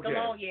 Oh, okay.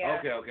 Stallone, yeah.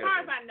 Okay. As far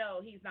as I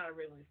know, he's not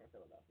originally from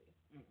Philadelphia.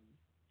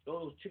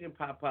 Those chicken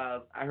pot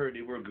pies, I heard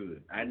they were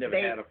good. I never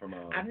had them from.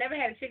 I've never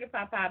had a chicken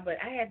pot pie, but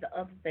I had the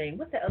other thing.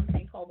 What's the other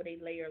thing called where they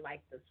layer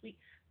like the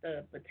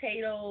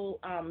potato,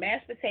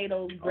 mashed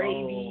potatoes,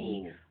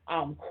 gravy,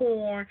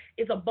 corn?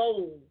 It's a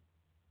bowl.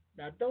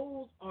 Now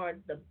those are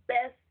the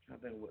best. I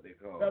think what they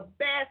call the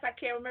best. I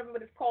can't remember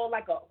what it's called.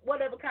 Like a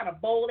whatever kind of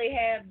bowl they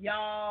have.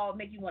 Y'all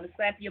make you want to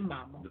slap your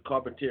mama. The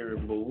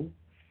Carpentarian bowl.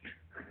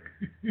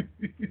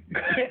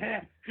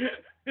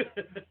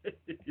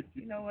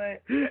 You know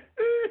what?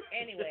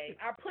 Anyway,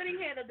 our pudding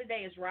head of the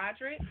day is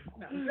Roderick.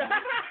 No.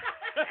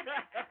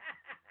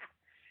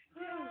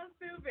 You're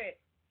stupid.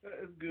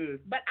 That is good.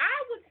 But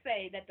I would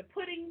say that the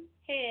pudding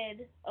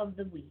head of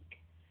the week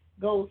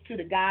goes to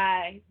the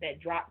guy that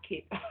drop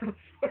kicked Arnold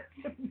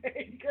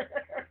Schwarzenegger.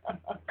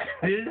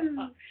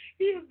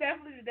 He was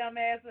definitely the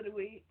dumbass of the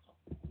week.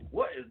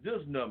 What is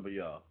this number,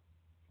 y'all?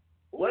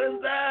 What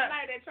is that?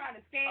 Somebody that's trying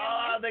to scam you.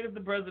 I think it's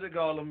the president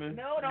calling me.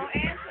 No, don't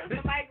answer.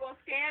 Somebody gonna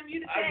scam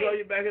you today. I'll call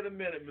you back in a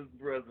minute, Mr.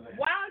 President.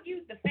 Wild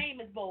Youth, the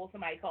famous bowl,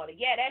 somebody called it.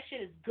 Yeah, that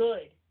shit is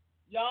good.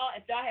 Y'all,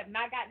 if y'all have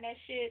not gotten that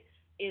shit,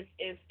 it's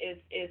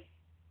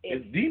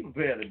deep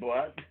apparently,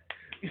 boy.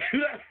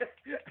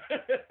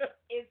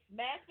 It's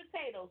mashed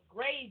potatoes,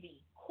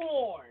 gravy,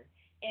 corn,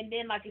 and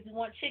then like if you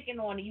want chicken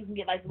on it, you can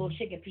get like little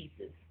chicken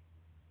pieces.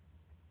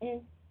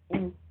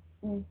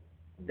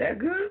 That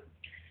good?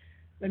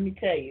 Let me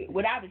tell you,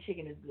 without the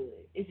chicken is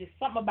good. It's just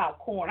something about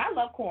corn. I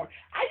love corn.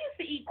 I used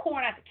to eat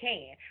corn out the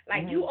can.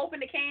 Like you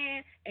open the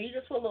can and you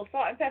just put a little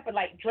salt and pepper,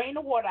 like drain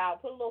the water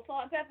out, put a little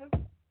salt and pepper.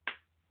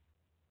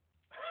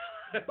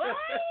 Boy,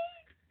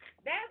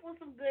 that was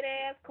some good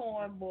ass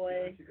corn,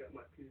 boy. She got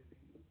my kids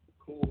eating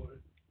corn,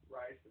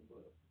 rice, and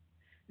butter.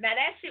 Now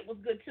that shit was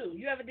good too.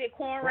 You ever did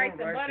corn, rice,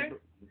 and butter?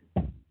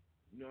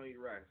 You don't eat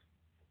rice.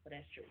 But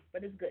that's true.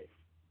 But it's good.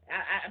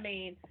 I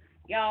mean,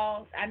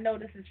 y'all, I know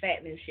this is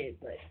fattening shit,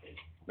 but.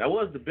 Now,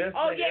 what's the best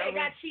Oh, thing yeah, ever? it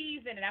got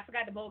cheese in it. I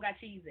forgot the bowl got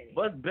cheese in it.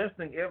 What's the best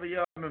thing ever,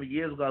 y'all? I remember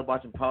years ago I was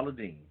watching Paula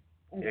Deen.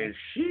 And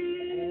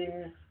she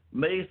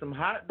made some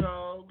hot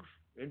dogs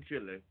in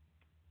Chile.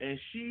 And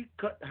she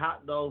cut the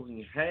hot dogs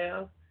in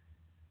half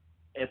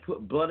and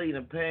put butter in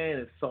a pan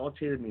and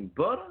sauteed them in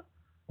butter.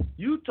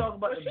 You talk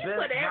about the best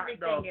hot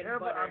dog ever.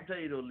 Butter. I'm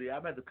telling you though, Lee,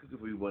 I'm going to have to cook it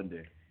for you one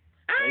day.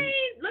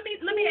 Let me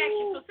ask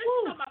you. So since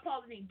you talking about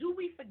Paula Deen, do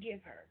we forgive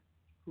her?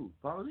 Who,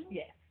 Paula Deen?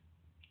 Yes.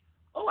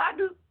 Oh, I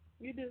do.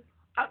 You do?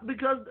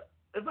 Because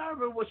if I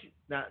remember what she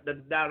now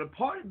the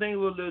party thing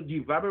was a little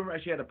deep. I remember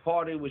she had a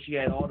party where she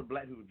had all the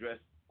black people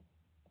dressed.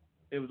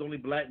 It was only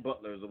black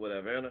butlers or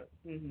whatever, isn't it?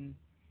 Mm-hmm.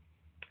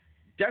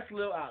 That's a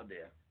little out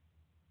there.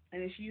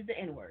 And then she used the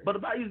N-word. But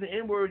about using the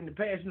N-word in the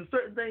past,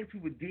 certain things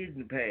people did in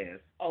the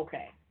past.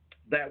 Okay.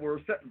 That were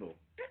acceptable.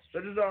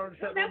 That is already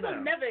acceptable. That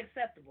was never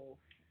acceptable.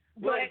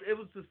 Well, it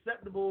was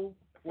acceptable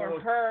for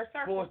her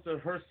circle.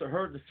 For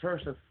her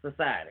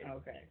society.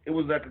 Okay. It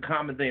was like a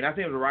common thing. I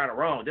think it was right or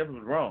wrong.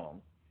 Definitely was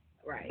wrong.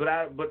 Right.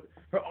 But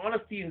her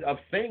honesty of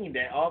saying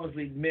that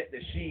obviously meant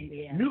that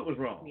she knew it was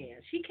wrong. Yeah.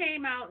 She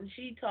came out and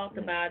she talked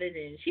about it,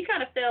 and she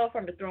kind of fell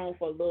from the throne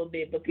for a little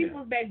bit, but people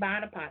was back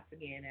buying the pots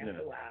again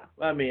after a while.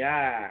 I mean,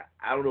 I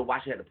don't know why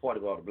she had the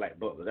party with all the black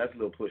butlers. That's a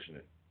little pushing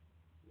it.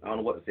 I don't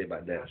know what to say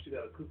about that. Now she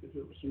got a cookie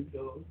with Snoop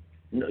Dogg.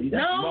 No,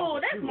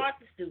 that's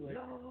Martha Stewart.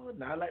 No,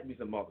 I like me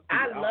some Martha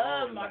Stewart. I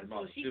love Martha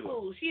Stewart. She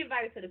cool. She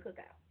invited to the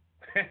cookout.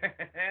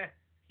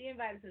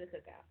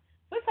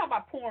 Let's talk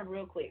about porn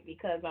real quick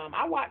because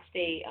I watched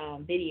a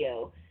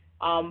video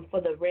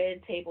for the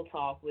Red Table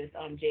Talk with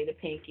Jada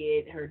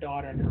Pinkett, her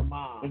daughter, and her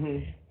mom.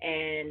 Mm-hmm.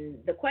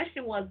 And the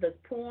question was, does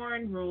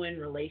porn ruin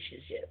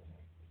relationships?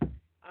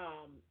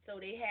 So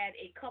they had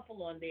a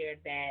couple on there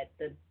that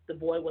the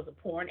boy was a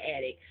porn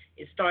addict.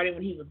 It started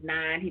when he was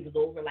 9. He was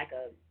over like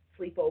a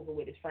sleepover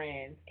with his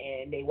friends,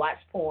 and they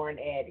watched porn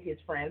at his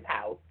friend's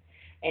house.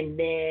 And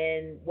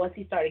then once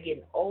he started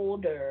getting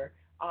older,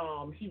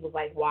 he was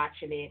like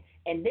watching it.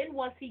 And then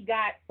once he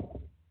got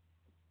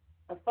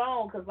a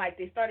phone, because like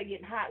they started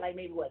getting hot, like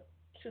maybe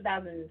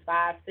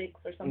 2005, 6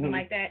 or something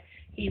like that,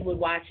 he would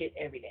watch it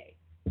every day.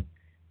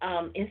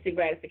 Instant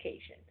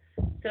gratification.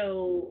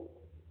 So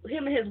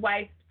him and his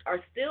wife are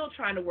still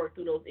trying to work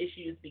through those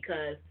issues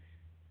because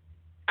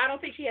I don't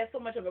think she has so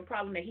much of a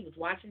problem that he was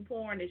watching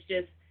porn. It's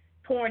just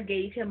porn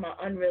gave him an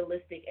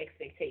unrealistic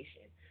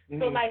expectation.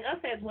 So, like us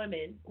as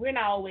women, we're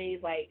not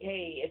always like,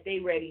 hey, if they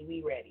ready,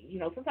 we ready. You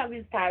know, sometimes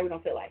we're tired, we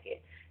don't feel like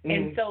it.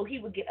 And so he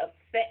would get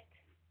upset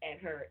at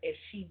her if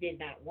she did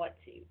not want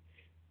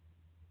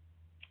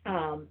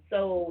to.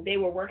 So they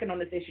were working on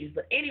this issue.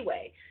 But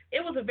anyway,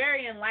 it was a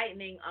very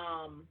enlightening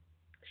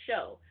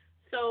show.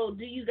 So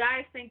do you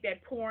guys think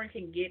that porn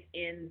can get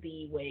in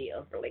the way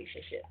of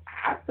relationships?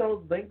 I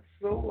don't think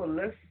so,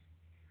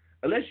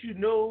 unless you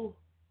know,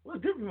 well,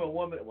 different from a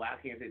woman. Well, I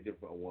can't say different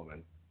from a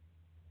woman.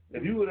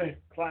 If you were to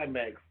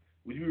climax,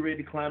 would you be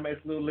ready to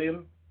climax a little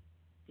later?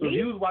 So if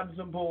you was watching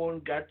some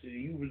porn,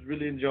 you was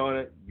really enjoying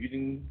it, you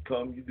didn't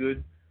come, you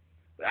good.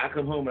 But I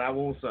come home and I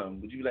want something.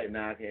 Would you be like,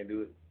 nah, I can't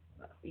do it?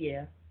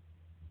 Yeah.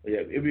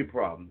 Yeah, it'd be a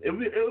problem. It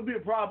would be a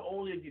problem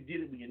only if you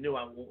did it when you know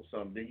I want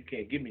something. Then you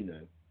can't give me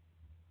none.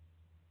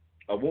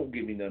 Or won't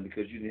give me none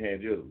because you didn't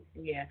have yours.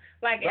 Yeah.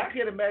 I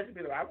can't imagine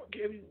being like, I won't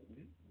give you,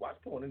 watch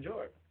porn,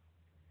 enjoy it.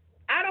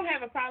 I don't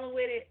have a problem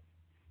with it.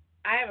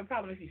 I have a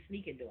problem if you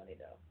sneaking doing it,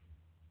 though.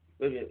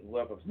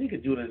 Well, if I'm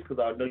sneaking doing it, it's because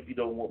I know you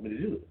don't want me to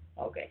do it.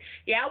 Okay.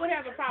 Yeah, I would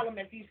have a problem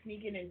if you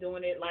sneaking and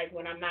doing it, like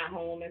when I'm not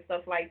home and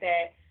stuff like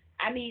that.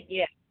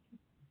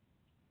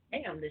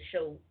 Damn, this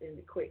show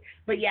ended quick.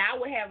 But yeah, I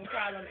would have a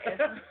problem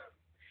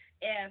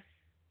if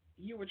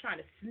you were trying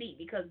to sneak,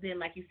 because then,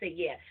 like you say,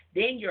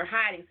 then you're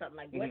hiding something.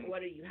 Like,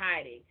 what are you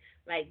hiding?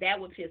 Like, that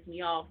would piss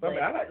me off. But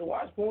I like to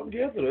watch porn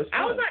together.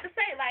 I was about to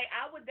say, like,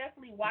 I would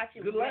definitely watch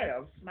it with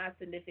my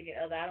significant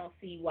other. I don't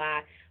see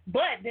why.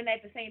 But then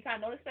at the same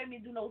time, don't expect me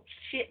to do no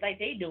shit like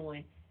they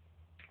doing.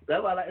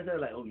 That's why I like to say,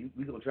 like, oh,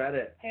 we gonna try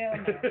that. Hell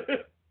no.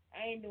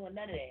 I ain't doing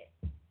none of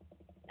that.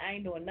 I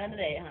ain't doing none of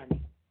that,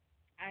 honey.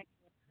 I ain't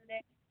doing none of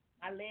that.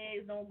 My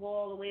legs don't go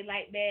all the way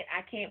like that.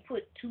 I can't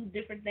put 2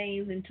 different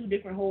things in 2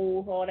 different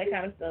holes, all that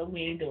kind of stuff.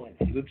 We ain't doing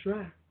that. Good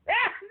try.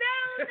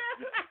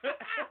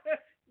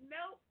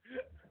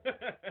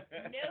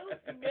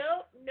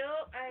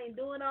 Nope. I ain't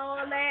doing all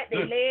that.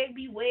 Their leg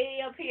be way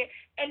up here.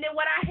 And then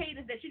what I hate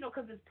is that,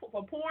 because it's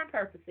for porn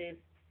purposes,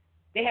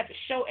 they have to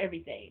show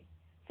everything.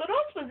 So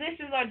those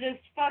positions are just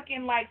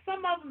fucking, like,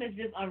 some of them is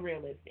just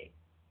unrealistic.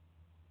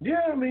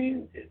 Yeah, I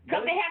mean,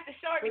 because they have to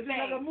show everything. It's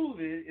just like a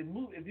movie. If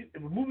a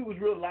movie was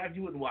real life,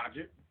 you wouldn't watch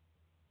it.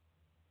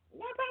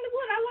 No, I probably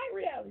would. I like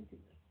reality.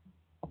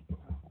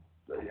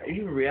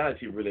 Even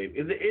reality related.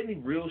 Is there any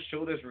real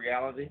show that's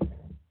reality?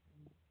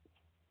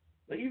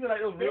 Like, even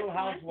like those Real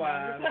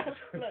Housewives.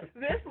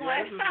 This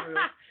one.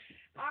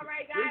 All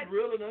right, guys. It's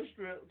real and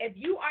unstripped. If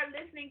you are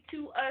listening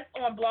to us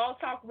on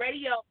Blog Talk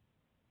Radio,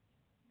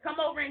 come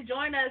over and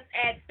join us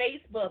at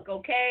Facebook,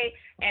 okay?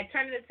 At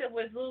Turning the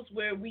Tipplers Loose,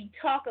 where we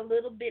talk a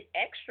little bit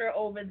extra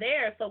over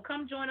there. So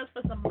come join us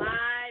for some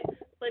live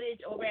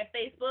footage over at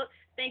Facebook.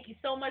 Thank you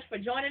so much for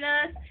joining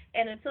us.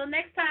 And until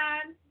next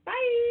time,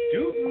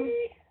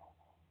 bye.